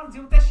 that. I don't want to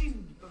deal with that. She's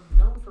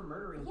known for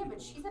murdering Yeah, people.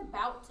 but she's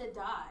about to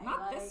die. Not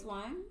like, this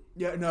one.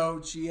 Yeah,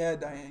 no, she had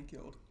Diane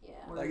killed. Yeah.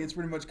 Like, it's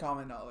pretty much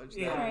common knowledge that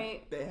Yeah.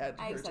 Alright. they had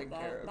I her accept taken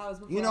care that. of. That was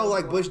before You I know, was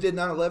like born. Bush did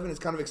 9/11. It's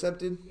kind of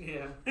accepted.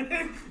 Yeah.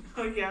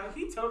 Oh, yeah,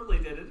 he totally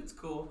did it. It's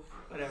cool.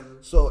 Whatever.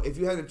 So if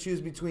you had to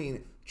choose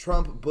between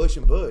Trump, Bush,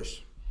 and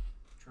Bush,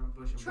 Trump,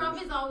 Bush, and Trump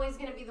Bush. is always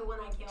going to be the one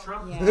I kill.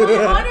 Trump. Yeah.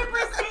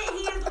 100%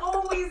 he is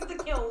always the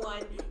kill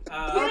one.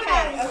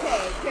 Okay,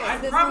 Chris,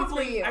 I'd this one's for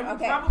probably, you. I would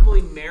Okay.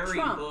 probably marry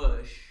Trump.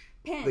 Bush.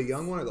 Pence the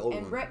young one or the old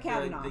and one, Brett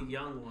Kavanaugh. The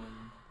young one.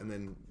 and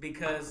then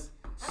Because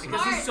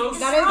hard, he's so because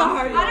That is a stupid.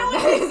 hard I one. don't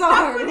That want to is a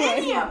hard with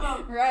any of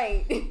one. them.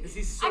 Right. Because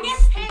he's so I guess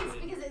stupid. Pence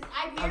because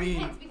I'd marry mean-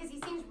 Pence because he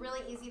seems really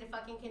easy to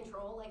fucking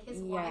control. Like his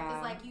wife Yeah.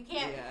 is like you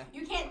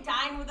can't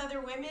dine with other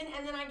women,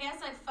 and then I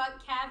guess I'd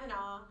fuck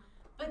Kavanaugh,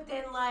 but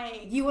then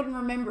like You wouldn't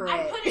remember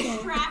I'd it. put a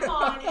strap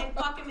on and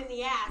fuck him in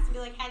the ass and be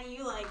like, how do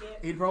you like it?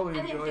 He'd probably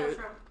And then enjoy kill it.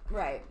 Trump.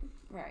 Right.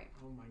 Right.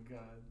 Oh my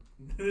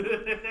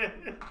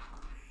god.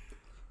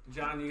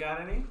 John, you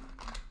got any?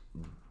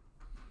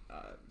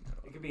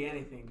 It could be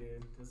anything,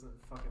 dude. Doesn't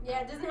fucking Yeah,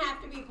 it matter. doesn't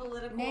have to be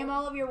political. Name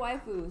all of your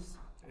waifus.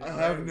 I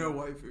have no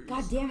waifus.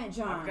 God damn it,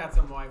 John. I've got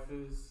some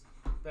waifus,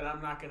 but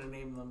I'm not gonna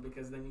name them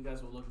because then you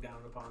guys will look down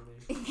upon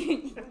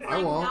me. I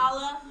Like won't.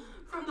 Nala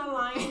from The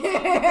Lion King.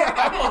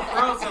 I will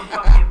throw some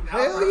fucking. I'll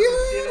Hell throw some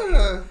shit at you.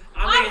 yeah!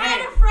 I mean, had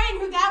hey, a friend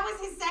who that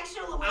was his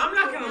sexual awakening. I'm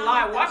not gonna Now,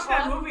 lie. what the Watch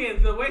that fuck? movie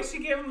and the way she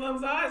gave him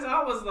those eyes,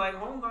 I was like,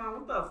 hold on,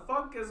 what the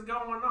fuck is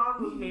going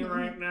on with me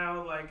right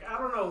now? Like, I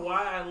don't know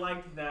why I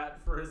liked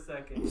that for a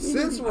second.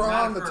 Since we're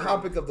I'm on not the for-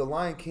 topic of the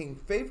Lion King,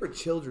 favorite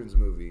children's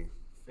movie.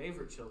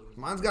 Favorite children's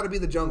Mine's got to be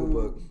The Jungle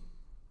Book.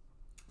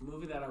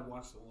 movie that I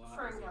watched a lot.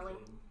 as a Ferngully.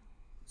 kid.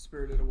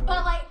 Spirited Away.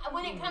 But like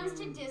when it comes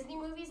to Disney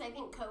movies, I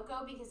think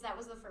Coco because that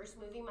was the first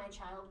movie my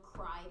child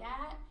cried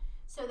at.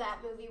 So that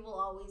movie will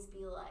always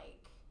be like,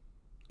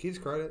 Keys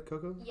cried at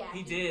Coco? yeah.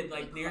 He did,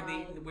 like, near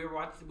cried. the, we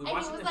watched And it he in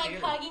was the like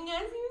theater. hugging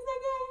us. He was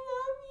like, I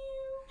love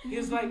you. He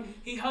was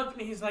like, he hugged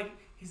me. He's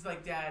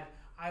like, Dad,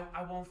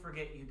 I won't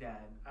forget you, Dad.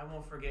 I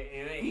won't forget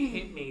you. And it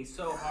hit me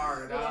so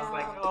hard. I was Yeah.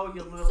 like, oh,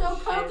 you little So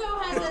shit. Coco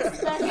has a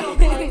special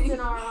place in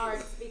our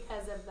hearts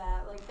because of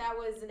that. Like that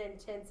was an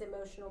intense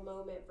emotional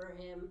moment for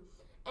him,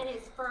 and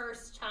his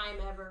first time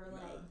ever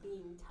like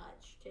being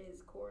touched to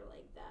his core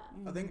like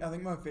that. I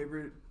think my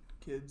favorite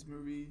kids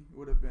movie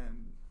would have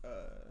been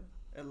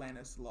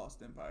Atlantis: The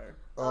Lost Empire.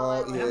 Oh, I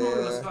love That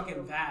movie was yeah.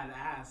 fucking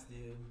badass,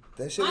 dude.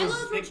 That shit I was...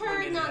 love- Thick Return,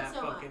 women in not that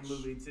so fucking much.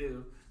 movie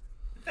too.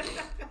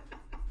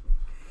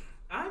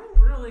 I don't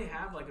really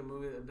have like a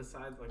movie that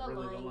besides like The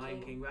really The Lion Lion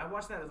King. King. I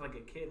watched that as like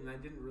a kid, and I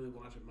didn't really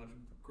watch it much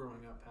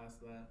growing up past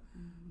that.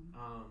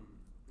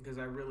 Because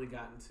I really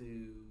got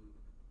into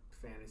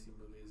fantasy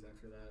movies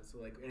after that. So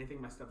like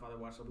anything my stepfather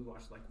watched, we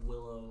watched like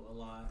Willow a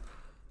lot,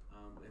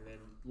 and then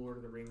Lord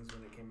of the Rings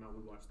when it came out,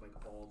 we watched like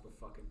all the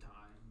fucking time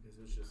because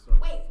it was just so.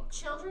 Wait, fucking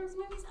children's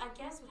movies? I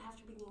guess would have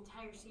to be the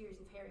entire series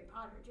of Harry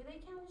Potter. Do they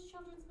count as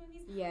children's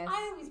movies? Yes.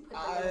 I always put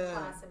them in the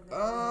class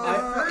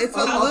of it's a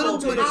Up little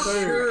until bit... the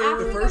third- After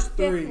the the first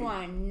fifth three.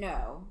 one,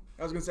 no.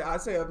 I was gonna say I'd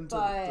say up until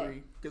But- the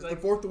 3 because Like-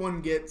 the fourth one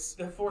gets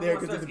The fourth there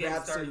one because starts of the getting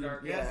bat started scene.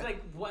 dark. Yeah, it's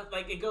like what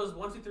like it goes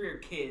 1, 2, 3 are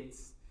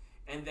kids,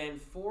 and then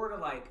 4 to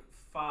like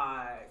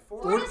 5.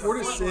 four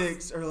to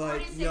six. 6 are 4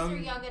 like to 6 young. are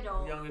young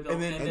adult. Young adult,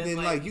 And then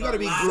like, you the got to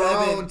be last-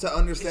 grown to It's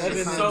understand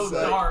just it. so It's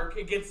like- dark.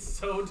 It gets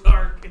so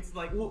dark. It's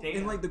like Well, damn.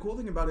 and like the cool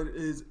thing about it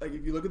is like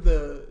if you look at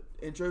the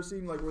intro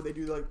scene, like where they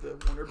do like the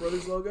Warner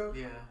Brothers logo,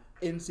 yeah.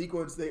 in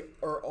sequence they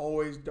are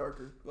always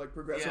darker, like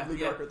progressively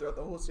Yeah, yeah. darker throughout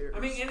the whole series. I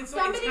mean, and it's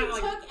like Somebody it's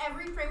kind of took like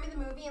every frame of the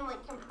movie and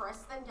like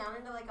compressed them down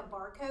into like a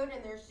barcode,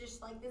 and there's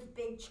just like this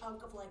big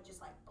chunk of like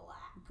just like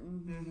black.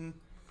 mm-hmm.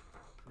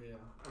 yeah.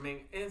 I mean,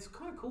 and it's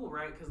kind of cool,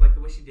 right? Because like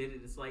the way she did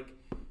it, it's like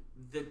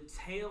the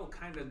tale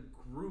kind of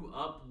grew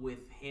up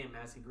with him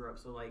as he grew up.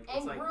 So like And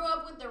it's like. grew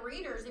up with the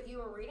readers if you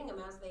were reading them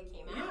as they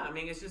came out. Yeah, I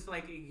mean, it's just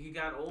like you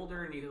got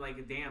older and you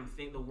like, damn,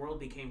 think the world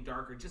became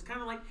darker. Just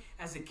kind of like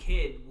as a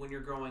kid when you're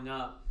growing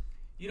up,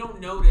 you don't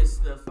notice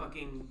the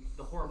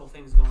horrible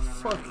things going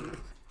on around you.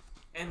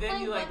 And then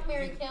Playing you like, Fuck,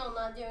 Mary Kill,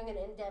 not doing an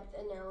in-depth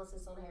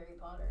analysis on Harry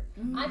Potter.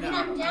 I mean, No,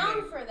 I'm down I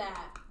mean- for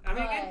that. I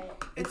mean,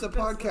 but It's a that's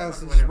podcast,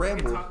 fucking it's whatever.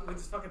 ramble. We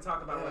just fucking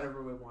talk about Yeah.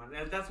 whatever we want.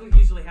 And that's what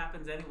usually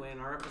happens anyway in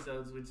our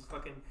episodes. We just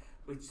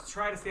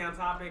try to stay on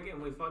topic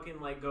and we fucking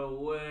like go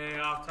way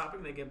off topic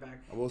and they get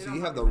back. Well, It so don't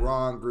you have the fucking matter.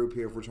 wrong group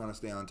here if we're trying to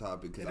stay on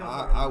topic, because It don't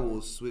I fucking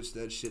will switch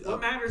that shit What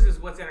up. matters is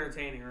what's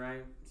entertaining,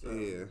 right? So,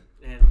 Yeah.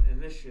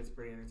 And this shit's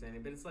pretty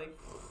entertaining. But it's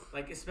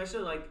like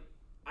especially like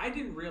I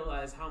didn't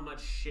realize how much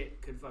shit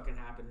could fucking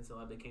happen until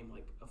I became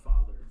like a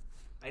father.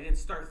 I didn't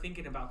start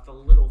thinking about the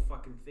little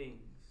fucking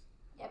things.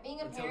 yeah, being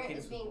a Until parent kids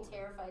is was being born.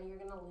 terrified. You're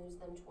gonna lose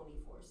them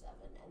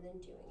 24/7, and then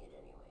doing it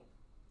anyway.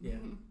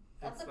 Yeah.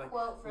 That's It's a like,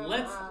 quote from.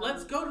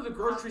 let's go to the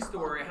grocery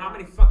store. Oscar How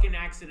many Wilde. fucking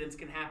accidents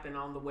can happen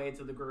on the way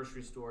to the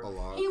grocery store? A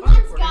lot. He Fuck it,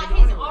 once we're got gonna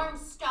go his anyway. arm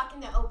stuck in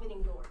the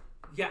opening door.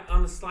 Yeah,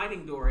 on the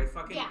sliding door. It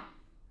fucking Yeah.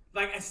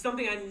 like it's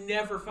something I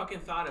never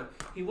fucking thought of.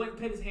 He went and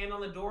put his hand on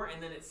the door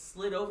and then it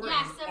slid over Yeah,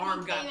 and his something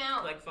arm got came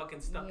out. like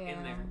fucking stuck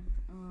in there.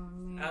 Oh,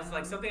 man. I was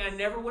like something I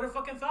never would have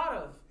fucking thought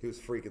of. He was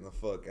freaking the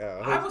fuck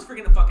out. I was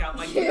freaking the fuck out.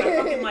 Like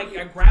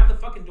I grabbed the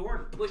fucking door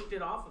and pushed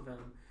it off of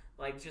him.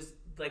 Like just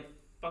like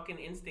fucking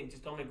instinct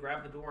just told me to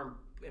grab the door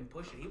and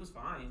push it. He was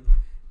fine,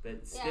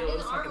 but still Yeah, it his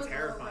was arm fucking was a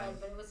little terrifying. red,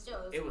 but it was still.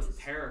 It was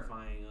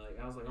terrifying. Like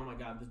I was like, oh my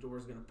god, this door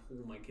is gonna pull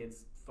my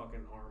kid's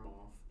fucking arm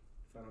off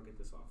if I don't get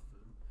this off of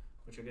him.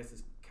 Which I guess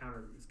is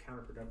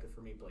counterproductive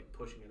for me, like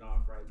pushing it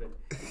off, right? But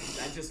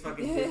I just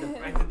fucking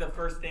I did the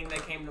first thing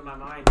that came to my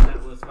mind, and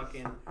that was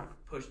fucking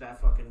push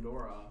that fucking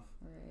door off.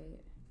 Right.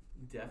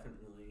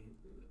 Definitely,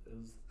 it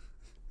was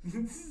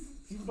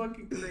it's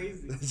fucking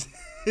crazy.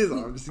 His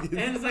arm just getting.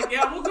 And it's like,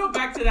 yeah, we'll go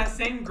back to that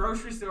same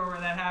grocery store where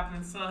that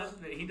happened, son.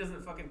 But he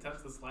doesn't fucking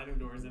touch the sliding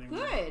doors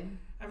anymore. Good.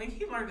 I mean,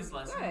 he learned his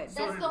lesson. Good. So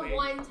That's did the we.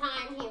 one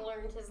time he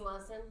learned his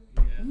lesson.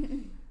 Yeah.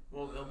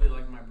 Well, it'll be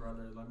like my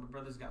brother. Like my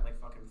brother's got like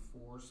fucking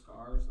 4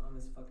 scars on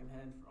his fucking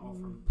head, all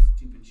from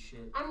stupid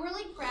shit. I'm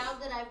really proud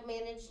that I've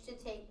managed to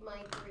take my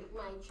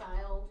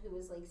child who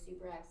was like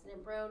super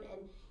accident prone,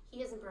 and he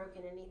hasn't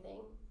broken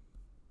anything.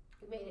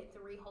 We made it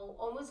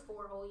almost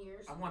 4 whole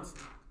years. I once,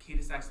 he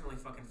just accidentally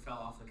fucking fell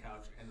off the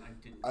couch, and I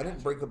didn't. I didn't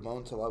catch break it. a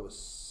bone till I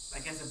was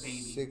Like as a baby.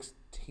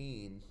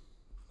 16.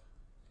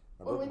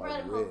 I When we broke my brought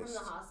him home from wrist.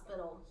 the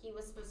hospital, he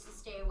was supposed to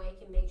stay awake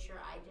and make sure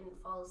I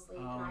didn't fall asleep,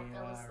 Oh, and I yeah,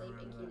 fell I asleep, and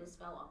remember he that. just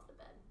fell off the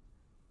bed.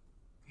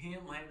 He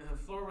didn't land. The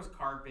floor was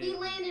carpet. He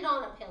landed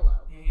on a pillow,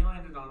 Yeah, he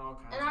landed on all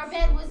kinds. and of our shit.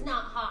 bed was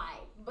not high,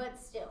 but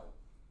still.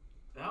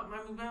 I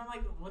mean, man,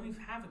 like when you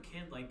have a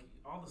kid, like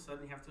all of a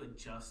sudden you have to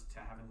adjust to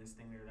having this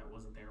thing there that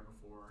wasn't there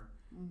before.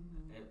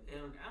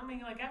 And I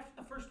mean, like after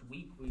the first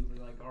week, we were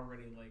like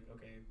already like,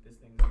 okay, this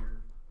thing's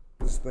here.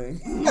 This thing.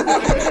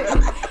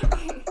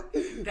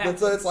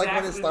 That's what it's like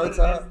when it exactly starts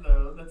what out. is,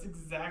 though. That's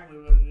exactly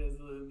what it is.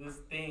 This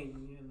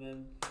thing, and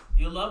then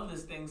you love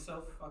this thing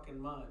so fucking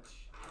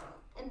much.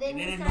 And then And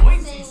he it started annoys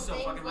you saying so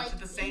things fucking much like,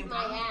 at the same "Eat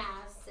time." my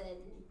ass," and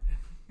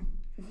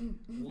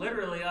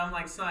Literally, I'm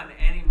like, son,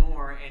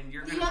 anymore, and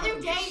you're The gonna other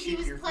fucking get day shit he in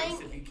was your playing-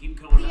 face if you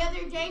keep going. the up.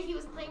 other day he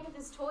was playing with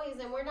his toys,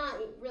 and we're not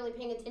really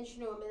paying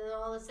attention to him, and then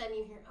all of a sudden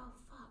you hear, "Oh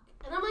fuck,"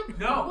 and I'm like,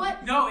 No,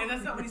 what?" no, and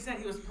that's not what he said.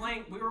 He was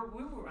playing. We were.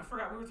 I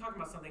forgot. We were talking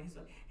about something. He's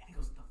like, and he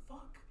goes, "The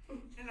fuck,"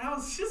 and I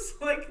was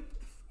just like,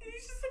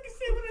 he's just like,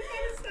 say what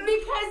I said.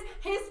 Because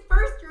his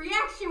first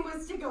reaction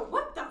was to go,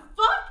 "What the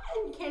fuck?"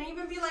 and can't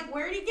even be like,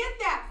 "Where'd he get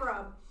that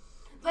from?"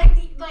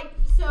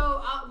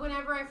 So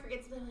whenever I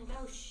forget something, I'm like,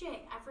 "Oh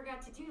shit, I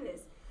forgot to do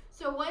this."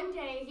 So one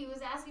day he was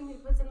asking me to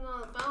put something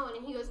on the phone,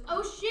 and he goes,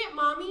 "Oh shit,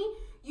 mommy,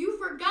 you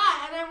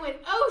forgot," and I went,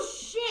 "Oh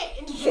shit,"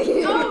 and he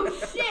goes, "Oh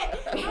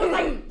shit," and I was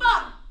like,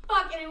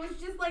 fuck, and it was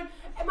just like,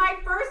 my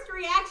first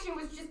reaction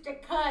was just to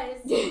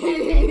cuss, and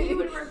then he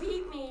would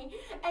repeat me,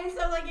 and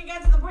so like it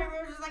got to the point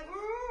where it was just like,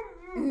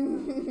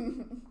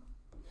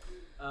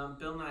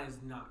 Bill Nye is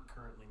not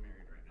currently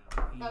married right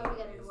now. Oh, he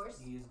got a divorce?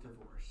 He is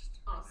divorced.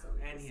 Awesome.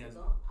 And he has.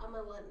 Single. I'm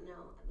gonna let him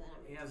know that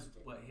I'm He has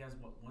interested. what? He has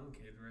what? One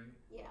kid, right?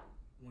 Yeah.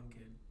 One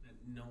kid that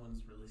no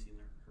one's really seen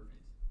her face.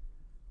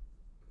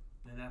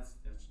 And that's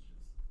just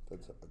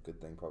That's a good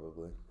thing,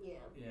 probably.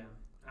 Yeah. yeah.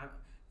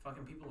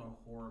 Fucking people are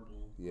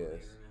horrible on the Yes.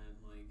 internet.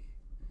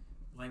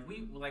 Like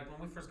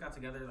when we first got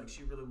together, like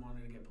she really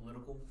wanted to get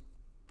political.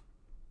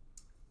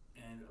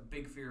 And a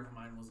big fear of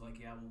mine was like,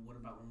 yeah, well, what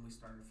about when we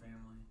start a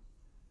family?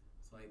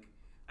 It's like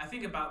I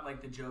think about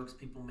like the jokes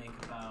people make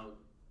about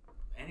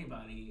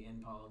anybody in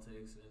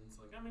politics, and it's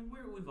like, I mean,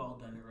 we've all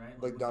done it, right?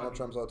 Like we Donald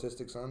fucking- Trump's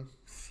autistic son.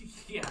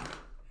 Yeah,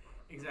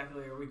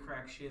 exactly. Or we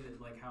crack shit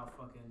at like how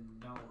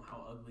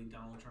ugly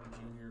Donald Trump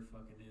Jr.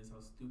 fucking is, how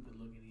stupid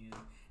looking he is,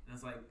 and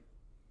it's like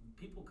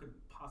people could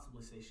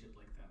possibly say shit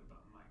like that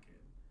about my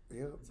kid.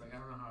 Yeah. It's like I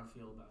don't know how I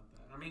feel about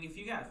that. I mean, if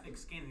you got thick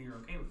skin and you're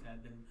okay with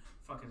that, then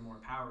fucking more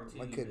power to you.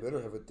 My kid but, better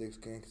like, have a thick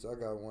skin because I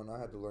got one. I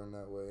had to learn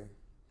that way.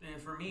 And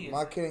for me, it's My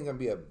like, kid ain't gonna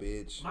be a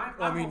bitch. my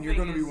I mean, whole you're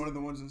thing going to be is- one of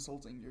the ones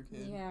insulting your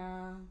kid.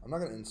 Yeah. I'm not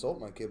gonna insult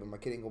my kid, but my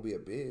kid ain't gonna be a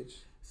bitch.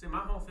 See, my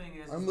whole thing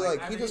is. I'm is like,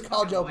 he either just you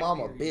called fucking your like mom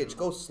a me or you bitch. don't.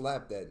 Go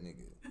slap that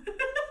nigga.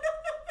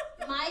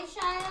 My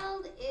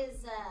child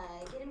is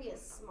gonna be a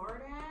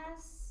smart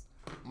ass.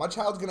 My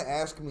child's gonna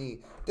ask me,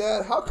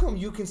 Dad, how come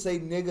you can say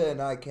nigga and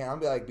I can't? I'll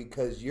be like,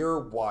 because you're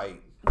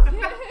white.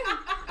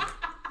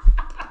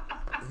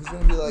 He's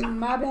gonna be like,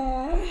 My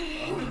bad.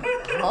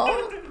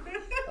 huh?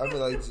 I'll be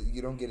like,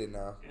 you don't get it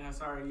now. Yeah,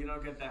 sorry, you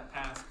don't get that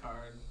pass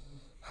card.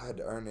 I had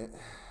to earn it. Yeah.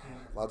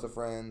 Lots of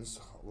friends,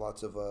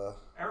 lots of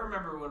I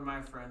remember when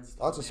my friends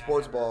told Lots of me I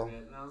sports had ball. earned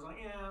it, and I was like,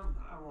 yeah,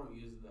 I won't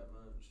use it that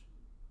much.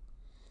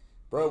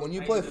 bro. When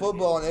you I play use it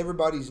football again. and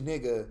everybody's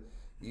nigga,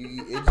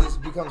 it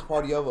just becomes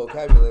part of your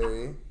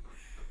vocabulary.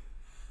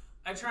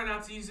 I try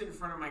not to use it in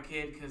front of my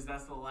kid because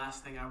that's the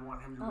last thing I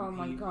want him to repeat. Oh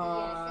my Yeah,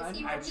 god. 'cause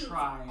he I repeats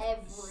try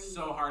every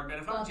so hard, but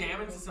if I'm fucking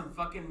jamming to thing. some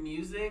fucking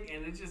music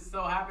and it just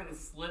so happens it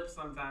slips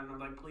sometimes, I'm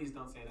like, please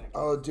don't say that.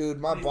 Oh, dude,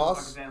 my Please don't fucking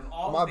boss, say that.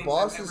 All the my things I've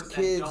boss's ever said,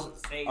 kids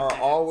don't say are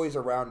that. always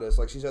around us.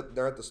 Like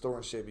they're at the store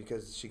and shit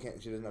because she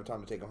doesn't have time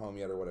to take them home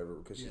yet or whatever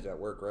because she's at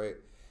work, right?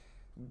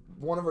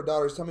 One of her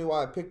daughters told me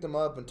why I picked them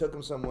up and took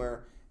them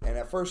somewhere. And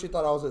at first she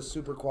thought I was a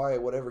super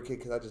quiet whatever kid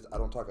because I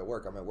don't talk at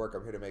work. I'm at work.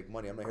 I'm here to make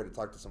money. I'm not here to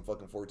talk to some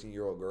fucking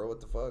 14-year-old girl. What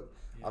the fuck?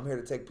 Yeah. I'm here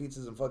to take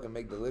pizzas and fucking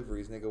make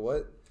deliveries, nigga.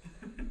 What?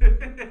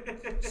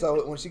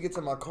 So when she gets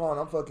in my car and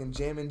I'm fucking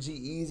jamming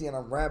G-Eazy and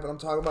I'm rapping, I'm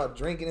talking about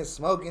drinking and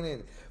smoking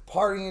and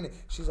partying.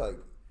 She's like,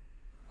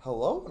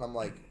 hello? And I'm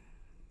like,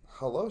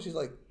 hello? She's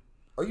like,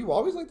 are you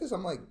always like this?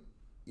 I'm like,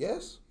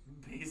 yes.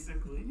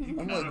 Basically.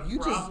 I'm like,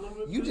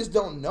 you just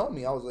don't know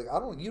me. I was like,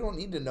 you don't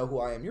need to know who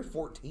I am. You're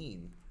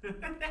 14.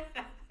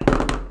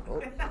 Oh.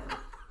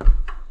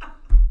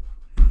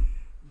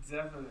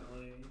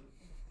 Definitely.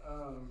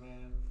 Oh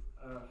man.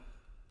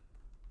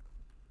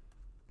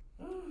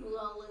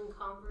 Lull in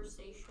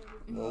conversation.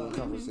 Long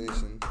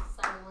conversation.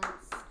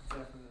 Silence.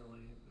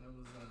 Definitely. That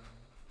was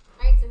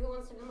Alright, so who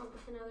wants to come up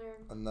with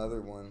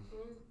Another one.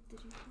 Did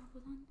you come up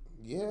with one?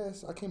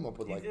 Yes, I came up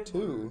with You like did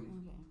 2.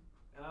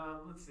 Okay.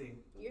 let's see.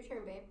 Your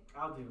turn, babe.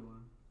 I'll do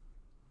one.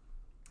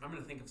 I'm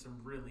gonna think of some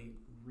really,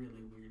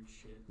 really weird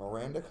shit.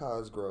 Miranda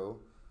Cosgrove,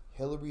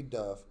 Hillary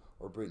Duff,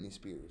 or Britney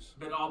Spears.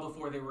 But all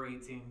before they were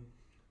 18.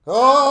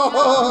 Oh!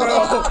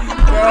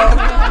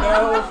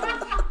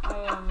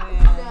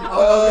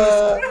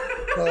 Oh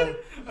man.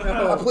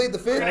 I plead the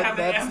We're fifth. gonna have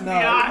the That's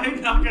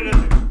FBI not gonna.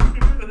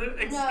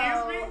 Excuse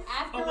No, me?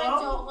 after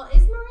Hello? adult.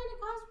 Is Miranda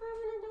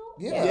Cosgrove an adult?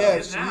 Yeah. Yeah,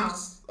 Is now.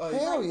 she's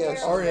Hell yeah.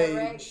 Like, our they're age.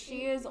 right.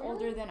 She is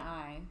older than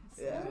I.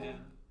 So. Yeah. Yeah.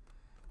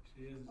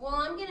 She is. Well,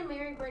 I'm gonna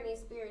marry Britney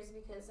Spears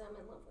because I'm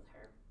in love with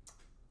her.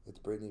 It's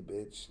Britney,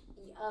 bitch.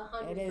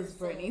 100%. It is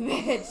Britney,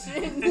 bitch.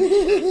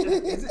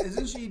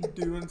 Isn't she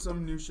doing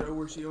some new show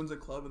where she owns a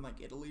club in like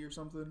Italy or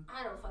something?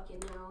 I don't fucking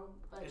know,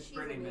 but It's she's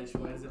pretty bitch.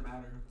 amazing. Why does it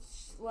matter?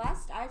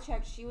 Last I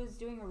checked, she was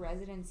doing a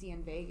residency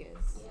in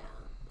Vegas. Yeah.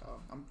 Oh,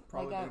 I'm Like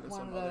probably at thinking of one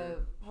some of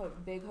other. the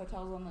big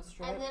hotels on the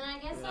strip. And then I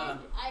guess Yeah.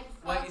 I'd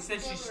Wait, fuck you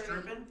said she's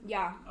Hillary, stripping?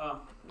 Yeah.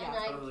 Oh, and Yeah,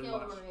 I'd totally kill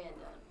watch.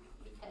 Miranda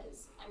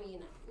because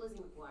Lizzie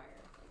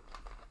McGuire.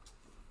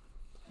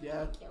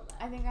 Yeah. I'd kill that.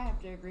 I think I have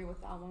to agree with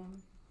that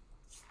one.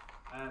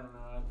 I don't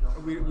know. I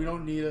don't We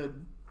don't need a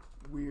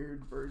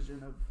weird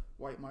version of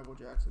white Michael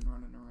Jackson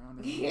running around.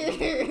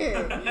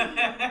 anymore.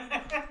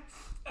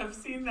 I've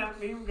seen that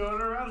meme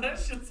going around. That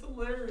shit's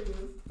hilarious.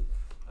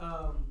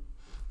 All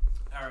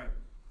right.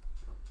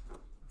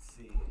 Let's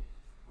see.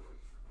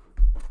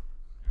 All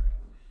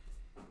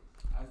right.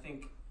 I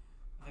think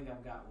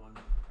I've got one.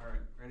 All right.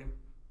 Ready?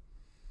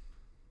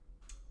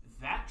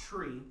 That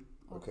tree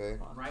Okay.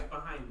 right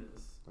behind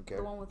us. Okay.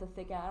 The one with the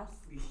thick ass.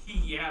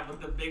 Yeah,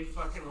 with the big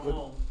fucking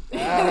hole.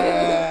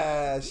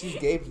 Ah, she's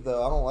gaped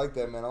though. I don't like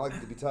that, man. I like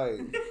it to be tight.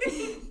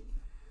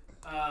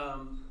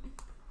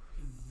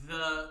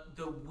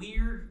 The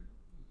weird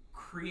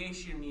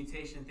creation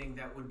mutation thing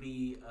that would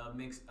be a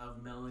mix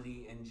of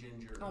Melody and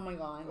Ginger. Oh my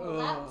god. Well,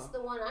 that's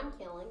the one I'm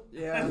killing.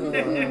 Yeah.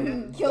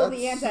 Kill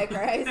the That's-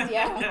 Antichrist,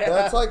 yeah.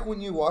 That's like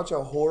when you watch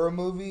a horror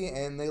movie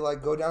and they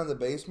like go down to the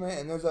basement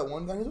and there's that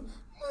one guy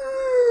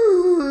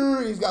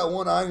he's got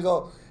one eye, he's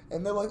all,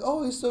 and they're like,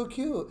 oh, he's so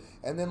cute,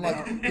 and then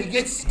like he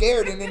gets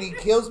scared and then he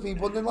kills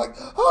people and then like,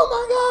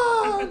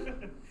 oh my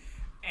god.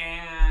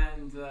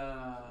 And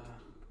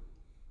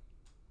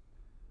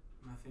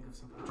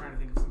I'm trying to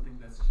think of something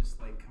that's just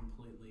like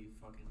completely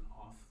fucking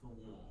off the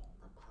wall.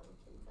 A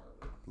pelican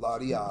fountain.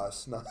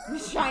 Ladias. No.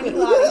 Shiny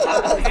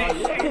lollipops.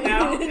 Hey,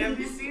 now, have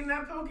you seen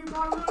that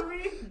Pokemon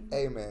movie?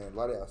 Hey man,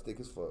 Ladias thick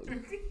as fuck.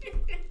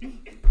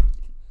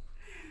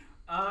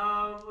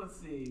 Let's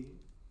see.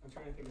 I'm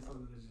trying to think of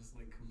something that's just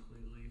like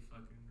completely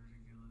fucking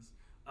ridiculous.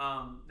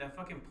 That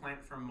fucking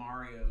plant from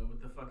Mario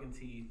with the fucking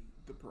teeth.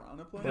 The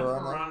piranha plant? The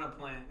Piranha? piranha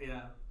plant,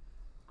 yeah.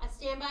 I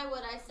stand by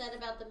what I said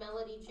about the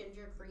Melody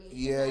Ginger creation.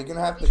 Yeah, you're That's gonna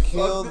have to gonna be-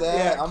 kill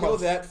that. Yeah, I'm kill a-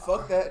 that.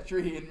 Fuck that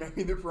tree and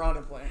marry the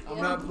piranha plant. I'm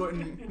Yeah. not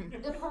putting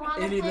The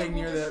piranha anything plant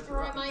will near that.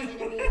 destroy piranha. my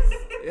enemies.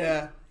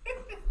 Yeah.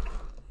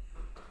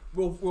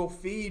 We'll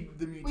feed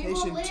the We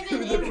mutation will live to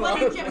the in what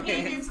piranha in Japan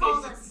plant. is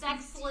called a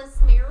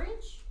sexless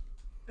marriage.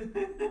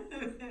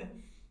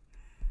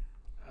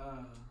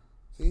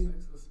 See?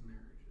 Sexless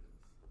marriages.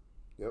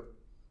 Yep.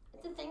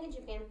 It's a thing in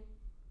Japan.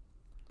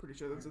 Pretty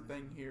sure that's a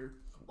thing here.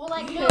 Well,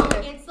 like, no,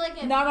 like, it's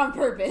like a, Not on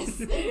purpose.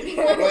 like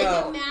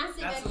Well, a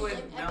massive That's what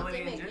Melody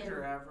and epidemic.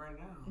 Ginger have right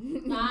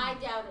now. I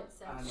doubt it's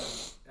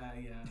sexless.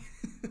 Yeah.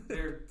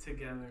 They're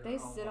together. They a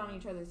sit lot. on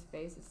each other's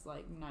faces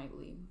like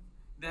nightly.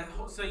 That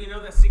whole, so you know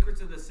the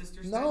Secrets of the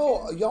Sisters?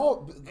 No, statue?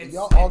 y'all It's-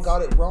 y'all all it's-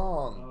 got it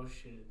wrong. Oh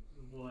shit!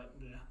 What?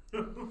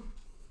 No.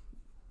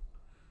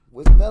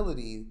 With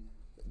Melody,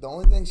 the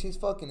only thing she's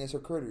fucking is her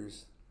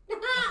critters.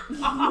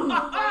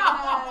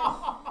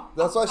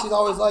 That's why she's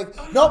always like,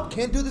 nope,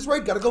 can't do this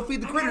right. Gotta go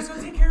feed the I gotta critters.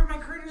 go take care of my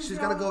critters. She's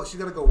yo. gotta go. She's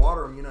gotta go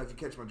water them. You know, if you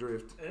catch my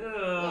drift. Ew.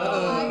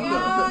 Oh my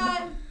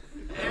god.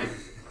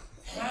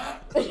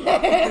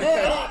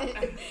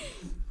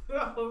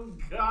 Oh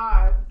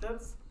God,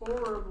 that's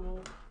horrible.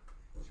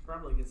 She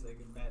probably gets like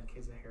a bad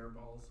case of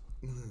hairballs.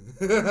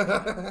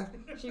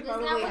 She Isn't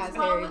probably that has what's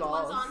wrong hairy with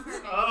balls. what's on her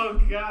head?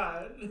 Oh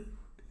God.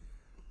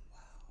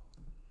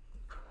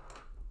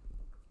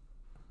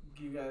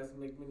 You guys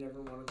make me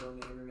never want to go on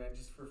the internet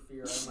just for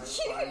fear I might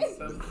find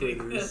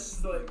something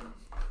that's like.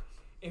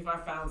 If I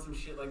found some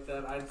shit like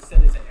that, I'd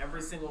send it to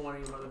every single one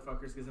of you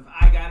motherfuckers. Because if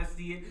I gotta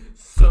see it,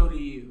 so do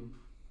you.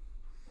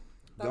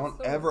 Don't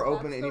That's ever the-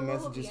 open that's any the rule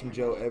of messages the from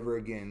Joe internet. ever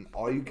again.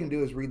 All you can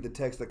do is read the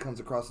text that comes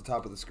across the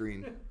top of the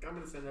screen. I'm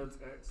gonna send no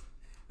text.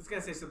 It's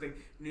gonna say something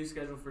new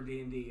schedule for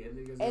D&D, and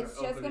then you guys It's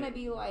are just open gonna it.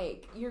 be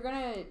like, you're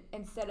gonna,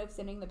 instead of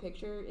sending the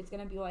picture, it's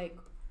gonna be like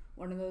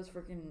one of those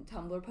freaking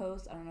Tumblr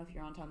posts. I don't know if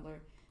you're on Tumblr.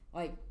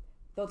 Like,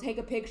 they'll take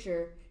a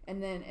picture,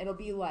 and then it'll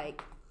be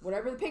like,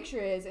 whatever the picture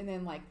is, and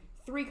then like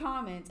 3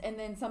 comments, and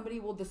then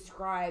somebody will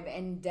describe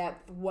in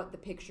depth what the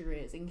picture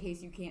is in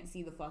case you can't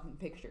see the fucking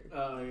picture.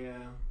 Oh yeah,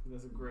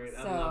 that's great.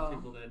 I So- love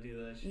people that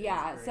do that shit.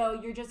 Yeah, It's so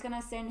you're just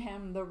gonna send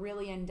him the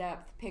really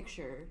in-depth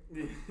picture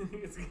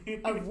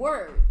great. of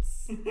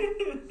words.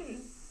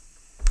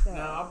 So, No,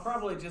 I'll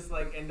probably just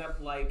like end up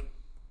like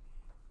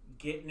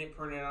getting it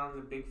printed out on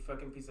a big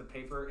fucking piece of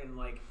paper and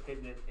like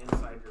putting it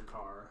inside your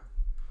car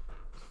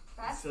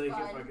That's so you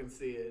fun. can fucking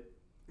see it.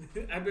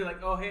 I'd be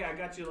like, oh hey, I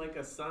got you like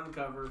a sun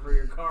cover for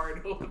your car,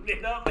 and open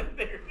it up and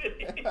there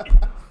it is.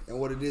 And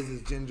what it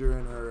is Ginger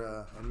and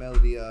her and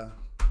Melody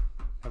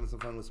having some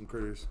fun with some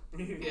critters.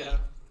 Yeah,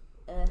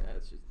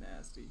 That's just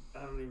nasty.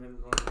 I don't even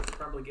know. It's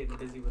probably getting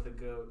busy with a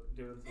goat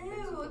doing some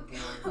things Ew, with the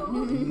a goat.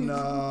 goat.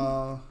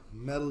 No,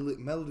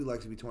 Melody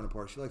likes to be torn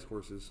apart. She likes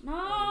horses. no!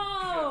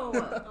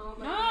 Oh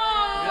my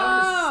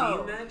No! You ever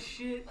seen that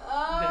shit?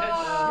 Oh.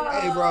 That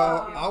shit. Hey,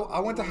 bro, I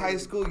went to high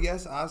school.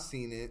 Yes, I've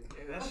seen it.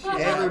 That shit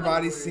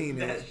Everybody's is seen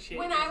weird. it. That shit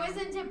When is I was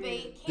in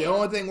debate camp, The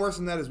only thing worse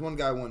than that is one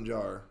guy, one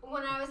jar.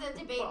 when I was at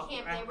debate Well,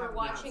 camp, I they were have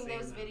watching not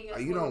those seen that.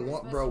 videos. You where don't we were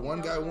want, bro. supposed to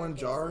One be guy, building one our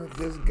jar. cases.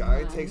 This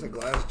guy takes a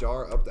glass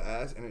jar up the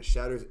ass and it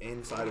shatters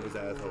inside of his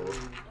asshole.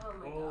 Oh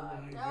my Oh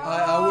god. my No.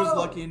 God. I was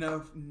lucky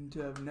enough to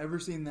have never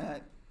seen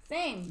that,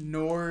 Same.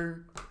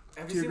 nor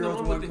Have Two you seen the Girls,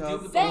 one One with the Cup.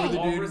 dude with Same. the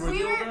Or the dude walrus with-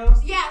 We were,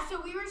 dildos? yeah,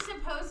 so we were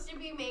supposed to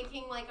be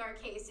making like our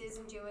cases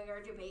and doing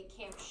our debate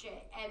camp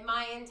shit, and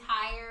my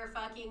entire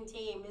fucking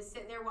team is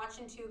sitting there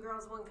watching Two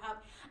Girls, One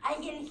Cup. I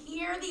can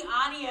hear the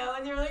audio,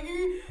 and they're like,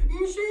 "You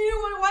sure you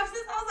don't want to watch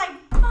this?" I was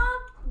like,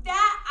 "Fuck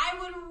that! I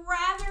would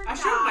rather." I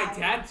die. showed my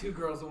dad Two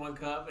Girls in One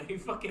Cup, and he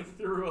fucking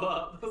threw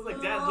up. I was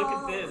like, Dad, look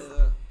at this.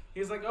 He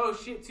was like, oh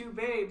shit, 2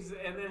 babes,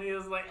 and then he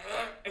was like,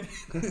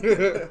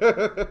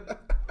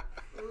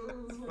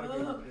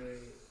 oh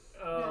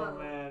No.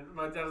 man.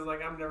 My dad was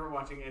like, I'm never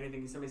watching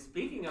anything. He said,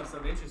 speaking of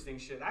some interesting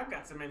shit, I've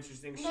got some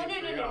interesting shit No, no,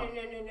 for no, no, y'all.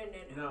 no, no,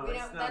 no, no, No, We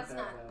it's don't. not That's that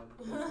not. bad.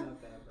 It's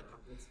not that bad.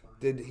 It's fine.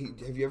 Did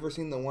he? Have you ever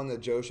seen the one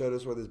that Joe showed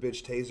us where this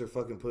bitch tased her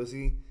fucking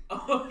pussy?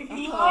 Oh,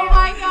 yeah. Oh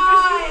my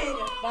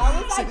god!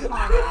 That was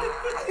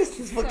iconic. This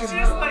is fucking She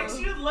was like,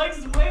 she had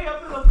legs way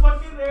up in the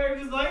fucking air,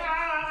 just like,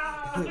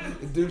 ah!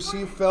 Dude,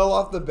 she fell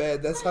off the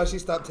bed. That's how she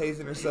stopped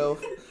tasing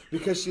herself.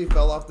 Because she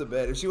fell off the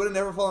bed. If she would have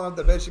never fallen off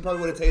the bed, she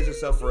probably would have tased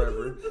herself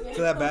forever.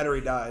 So that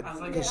battery died. I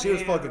was like, Because she was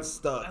damn. fucking I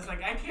stuck. was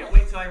like, I can't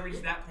wait till I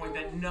reach that point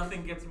that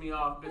nothing gets me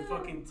off but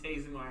fucking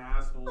tasing my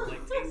asshole,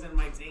 like tasing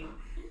my taint.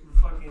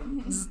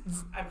 Fucking,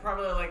 I'd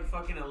probably like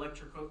fucking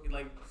electrical,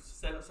 like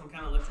set up some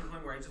kind of electric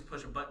one where I just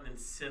push a button and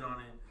sit on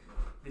it.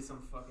 Be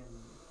some fucking.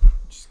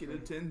 just get a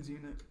tens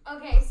unit.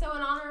 Okay, so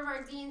in honor of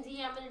our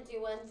D&D, I'm gonna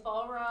do one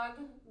Balrog,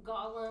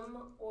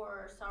 Gollum,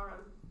 or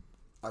Sauron.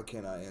 I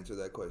cannot answer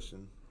that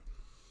question.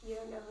 You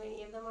don't know who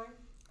any of them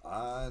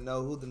are? I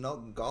know who the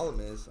Gollum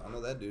is. I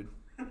know that dude.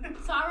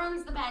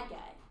 Sauron's the bad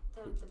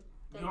guy.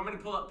 Do you want me to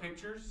pull up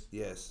pictures?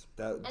 Yes.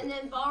 That. And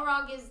then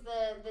Balrog is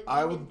the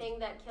I demon would- thing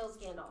that kills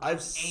Gandalf.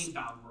 I've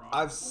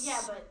Yeah,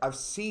 but- I've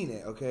seen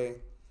it. Okay.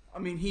 I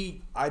mean,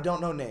 he I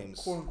don't know names.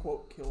 quote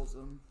unquote kills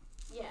him.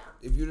 yeah.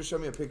 If you just show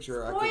me a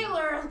picture, I could.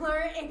 Spoiler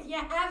alert if you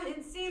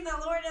haven't seen The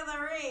Lord of the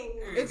Rings.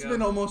 There you It's go.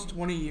 been almost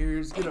 20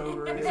 years. Get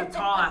over He's it. a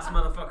tall ass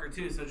motherfucker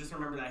too, so just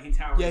remember that he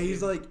towers. Yeah,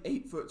 he's you. like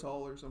 8 foot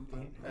tall or something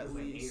He's at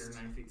like least. 8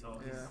 or 9 feet tall.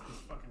 He's, Yeah. he's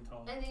fucking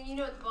tall. And then you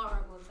know what the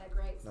Balrog looks like,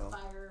 right? It's No. the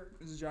fire,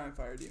 He's a giant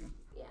fire demon.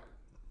 yeah,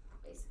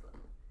 basically.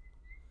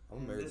 I'm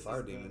gonna marry the This fire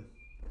is the- demon.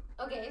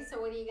 Okay,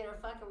 so what are you gonna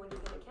fuck and what are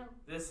you gonna kill?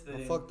 This Well,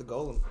 thing. fuck the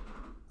Golem.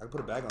 I can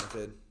put a bag on his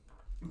head.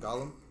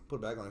 Gollum, put a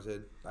bag on his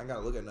head. I ain't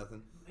gotta look at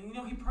nothing. And you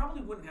know, he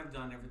probably wouldn't have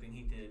done everything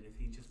he did if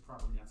he just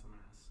probably got some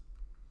ass.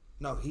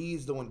 No,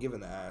 he's the one giving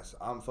the ass.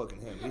 I'm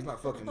fucking him. He's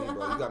not fucking me,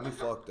 bro. You got me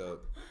fucked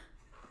up.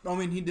 I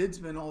mean, he did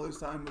spend all his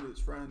time with his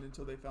friend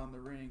until they found the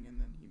ring, and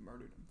then he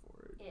murdered him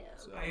for it. Yeah.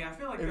 So, Yeah, I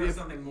feel like If- there's if-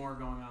 something more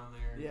going on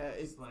there. Yeah,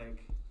 it's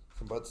like,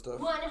 Some butt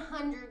stuff.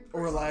 100%.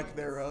 or lack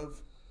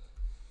thereof.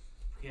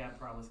 yeah,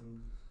 probably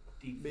some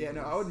deep. But yeah,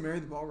 no, I feelings. would marry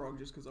the Balrog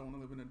just because I want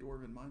to live in a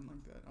dwarven mind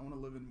like that. I want to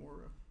live in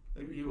Mora.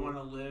 That'd be You cool. want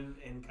to live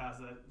in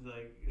Casa,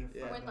 like,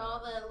 Yeah. With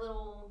all the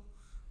little,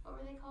 what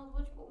were they called?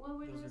 What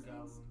were Those those are things?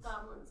 goblins.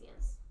 Goblins,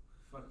 yes.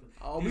 Fuck the,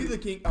 I'll be the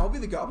king. I'll be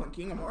the Goblin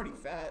King. I'm already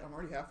fat. I'm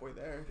already halfway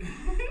there.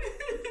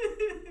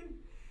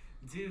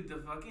 Dude, the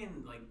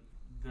fucking, like,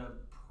 the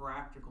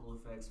practical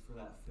effects for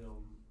that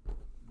film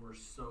were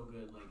so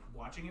good. Like,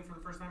 watching it for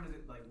the first time, is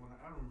it, like, when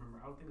I don't remember.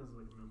 I would think it was,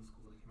 like, middle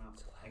school when it came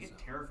out. Like, it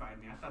terrified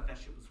me. I thought that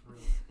shit was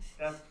real.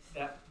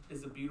 That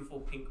is a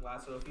beautiful pink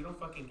lasso. If you don't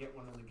fucking get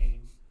one in the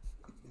game,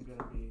 I'm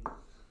gonna be...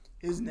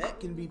 His net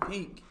can be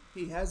pink.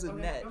 He has a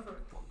Okay, net. go for it.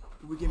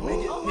 We can make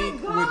it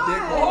pink with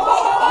dick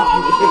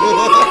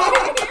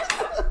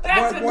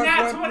That's a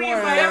nat 20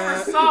 if I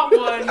ever saw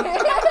one.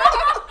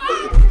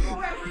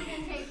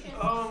 Representation.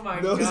 Oh my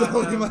That was god.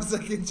 only my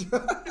second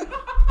try.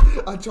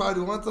 I tried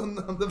once on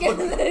the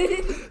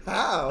fucking...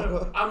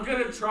 How? I'm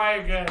gonna try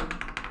again.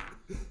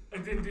 I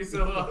didn't do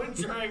so well. I'm gonna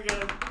try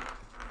again.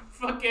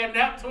 Fuck yeah,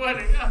 nat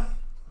 20.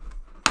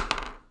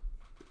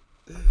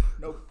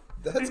 Nope.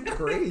 That's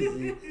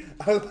crazy.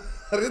 I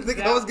didn't think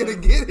I That was gonna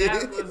get it.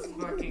 That was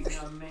fucking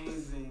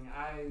amazing.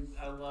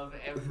 I love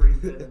every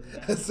bit of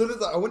that. As soon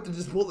as I went to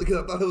just pull it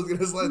because I thought it was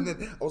gonna slide, and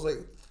then I was like,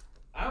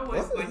 I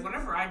always, What? like,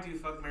 whenever I do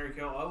fuck, marry,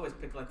 kill, I always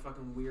pick, like,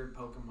 fucking weird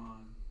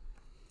Pokemon.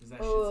 Because that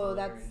shit's Oh,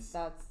 hilarious.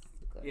 that's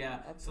good. Yeah,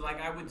 That's so, like,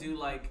 good. I would do,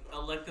 like,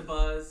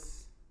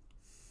 Electabuzz.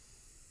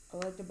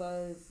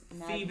 Electabuzz,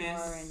 Magmar,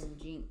 Phoebus. and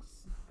Jinx.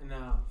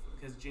 No,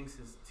 because Jinx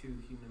is too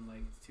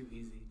human-like. It's too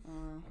easy.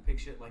 I pick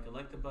shit like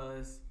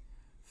Electabuzz,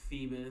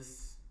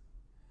 Phoebus,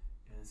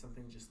 and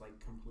something just, like,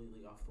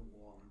 completely off the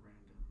wall and random.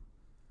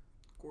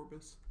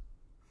 Gorbis.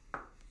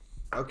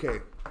 okay,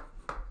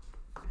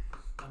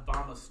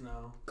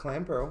 Abomasnow.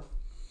 Clamperl,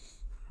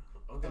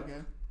 Okay.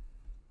 Okay.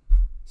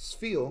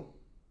 Spheal,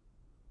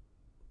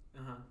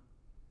 Uh-huh.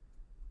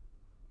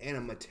 and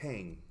a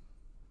Matang.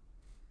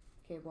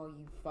 Okay, well,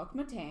 you fuck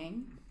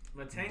Matang.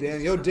 Matang Damn,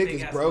 is your just a dick is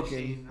big-ass broken.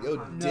 machine. Yo,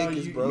 I'm dick fine.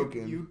 is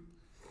broken.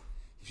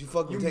 If you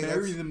fuck You Matang,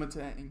 marry that's the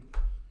Matang.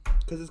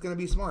 because it's gonna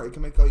be smart. It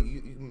can make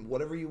you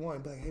whatever you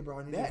want. Be like, hey, bro,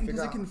 I need That to and figure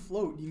because it out. can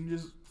float. You can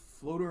just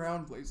float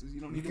around places.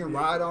 You don't You need to can be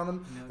ride able- on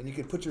him, No. and you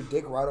can put your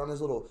dick right on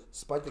his little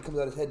spike that comes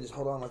out his head, and just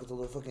hold on like it's a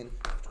little fucking.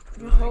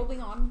 You're Like-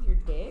 holding on with your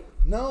dick?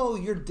 No,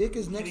 your dick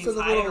is next he to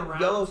the tie it little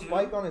around, yellow too?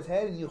 spike on his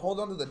head, and you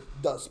hold on to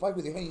the spike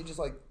with your hand. You just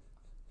like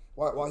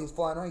while he's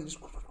flying around, you just.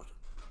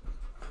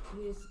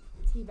 You just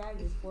teabag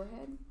his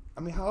forehead? I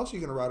mean, how else are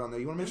you gonna ride on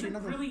there? You want to make Does sure it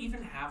you're not gonna. really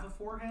even have a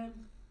forehead?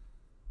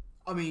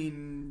 I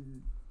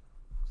mean,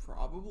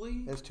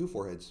 probably. It has two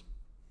foreheads.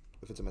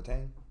 If it's a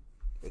Matang,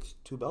 it's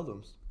two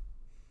Beldums.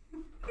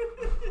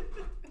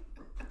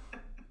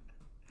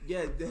 Yeah,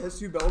 it has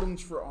two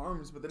Beldums for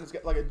arms, but then it's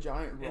got like a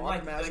giant And,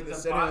 rock mass in the the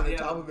center, body, and the yeah,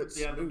 top of it's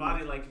yeah, the smooth.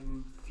 body like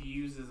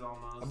fuses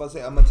almost. I'm about to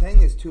say a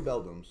Matang is two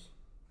Beldums,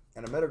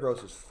 and a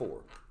Metagross is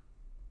four.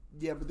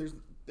 Yeah, but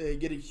they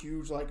get a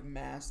huge like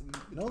mass. And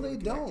No, they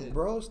don't,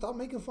 bro. Stop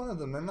making fun of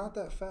them. They're not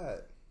that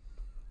fat.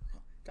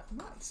 I'm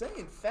not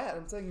saying fat.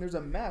 I'm saying there's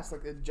a mass,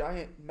 like a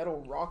giant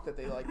metal rock that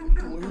they like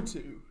glue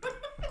to.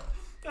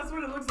 That's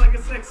what it looks like.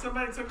 It's like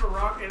somebody took a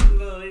rock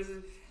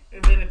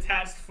and then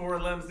attached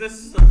four limbs. This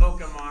is a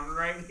Pokemon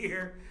right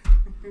here.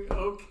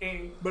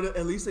 Okay. But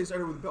at least they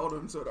started with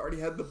Beldum, so it already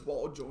had the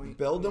ball joint.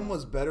 Beldum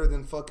was better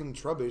than fucking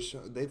Trubbish.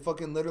 They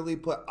fucking literally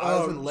put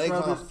eyes and legs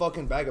on a Trubbish-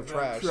 fucking bag of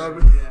trash.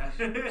 Yeah.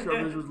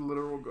 Trubbish was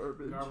literal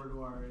garbage.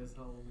 Gardevoir is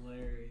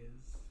hilarious.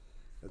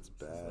 That's It's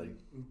bad.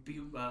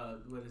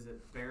 like, what is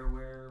it?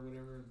 Bearware or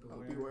whatever?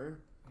 Beware.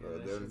 Yeah, Bro,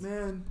 that them- shit's-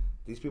 Man,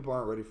 These people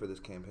aren't ready for this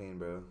campaign,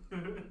 bro.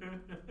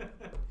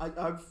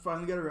 I've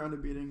finally got around to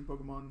beating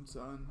Pokemon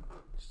Sun.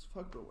 Just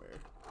fuck Beware.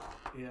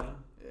 Yeah.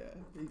 Yeah,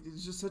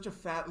 he's just such a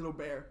fat little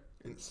bear.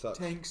 It sucks.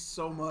 Tanks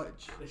so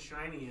much. The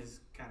shiny is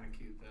kind of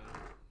cute though.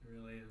 It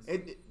really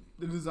is.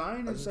 The design I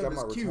and just stuff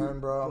got my is cute. return,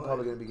 bro. I'm but-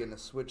 probably gonna be getting a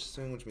Switch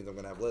soon, which means I'm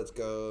gonna have Let's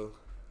Go.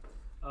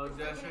 Oh, did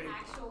I There's show an you?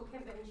 actual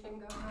convention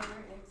going on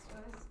right next to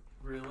us.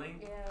 Really?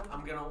 Yeah.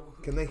 I'm gonna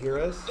Can they hear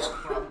us? I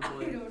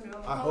probably. don't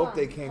know. I Hold hope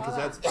they on, can, because hold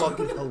that's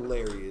fucking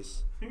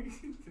hilarious.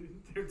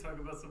 They're talking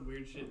about some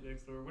weird shit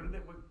next door. What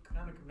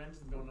kind of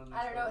convention's going on next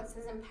I don't know. door? It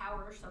says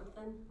Empower or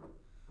something.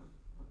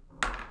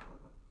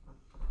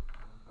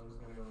 I was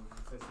gonna go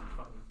say some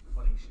fucking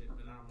funny shit,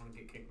 but I don't want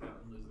to get kicked out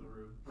and lose the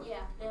room.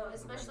 Yeah, no,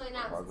 especially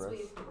not Progress.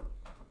 since we've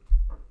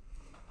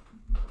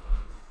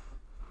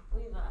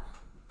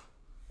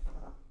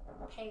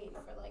paid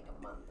for like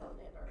a month on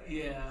it already.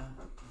 Yeah,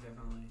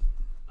 definitely.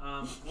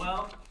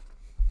 Well,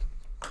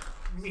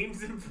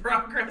 memes in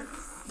progress.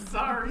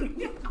 Sorry.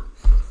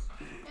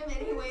 And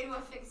any way to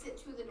affix it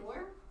to the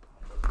door?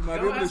 You might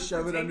Go be able to ask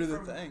shove for it under tape the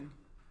from- thing.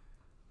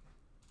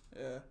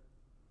 Yeah.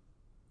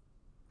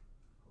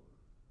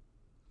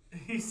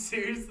 He's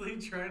seriously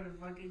trying to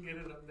fucking get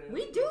it up there.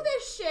 We do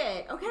this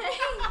shit, okay?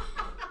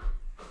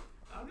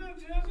 I'm not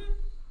judging.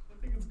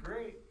 I think it's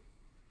great.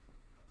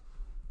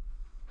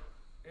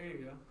 There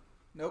you go.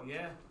 Nope.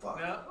 Yeah. Fuck.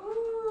 No.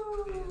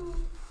 Ooh.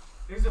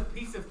 There's a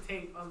piece of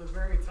tape on the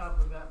very top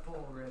of that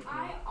pole right there.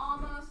 I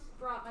almost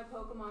brought my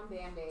Pokemon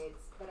Band-Aids,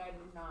 but I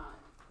did not.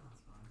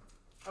 That's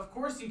fine. Of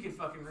course you can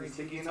fucking reach it,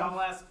 sticky you enough?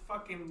 tall ass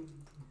fucking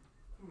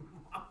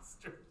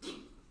monster.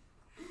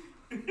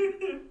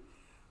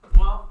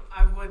 Well,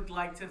 I would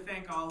like to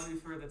thank all of you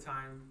for the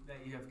time that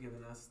you have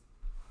given us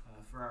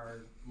for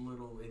our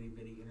little itty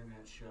bitty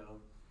internet show.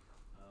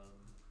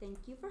 Thank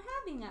you for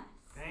having us.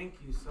 Thank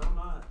you so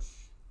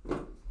much. Do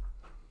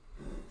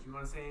you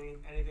want to say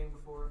anything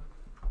before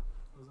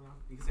closing off?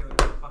 You can say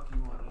whatever the fuck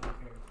you want. I don't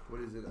care.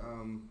 What is it?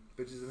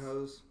 Bitches and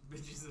hoes?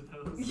 Bitches and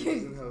hoes.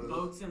 Bitches and hoes.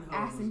 Boats and hoes.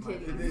 Ass and is my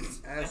titties.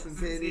 favorite. Ass and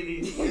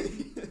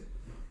titties.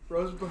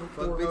 Bros before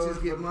Fuck bitches, hoes,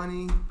 get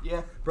money.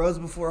 Yeah. Bros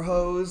before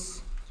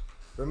hoes.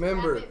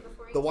 Remember, Grab it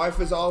before you the wife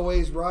tell is it.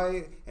 always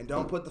right, and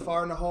don't put the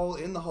fire in the hole.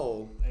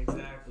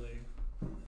 Exactly.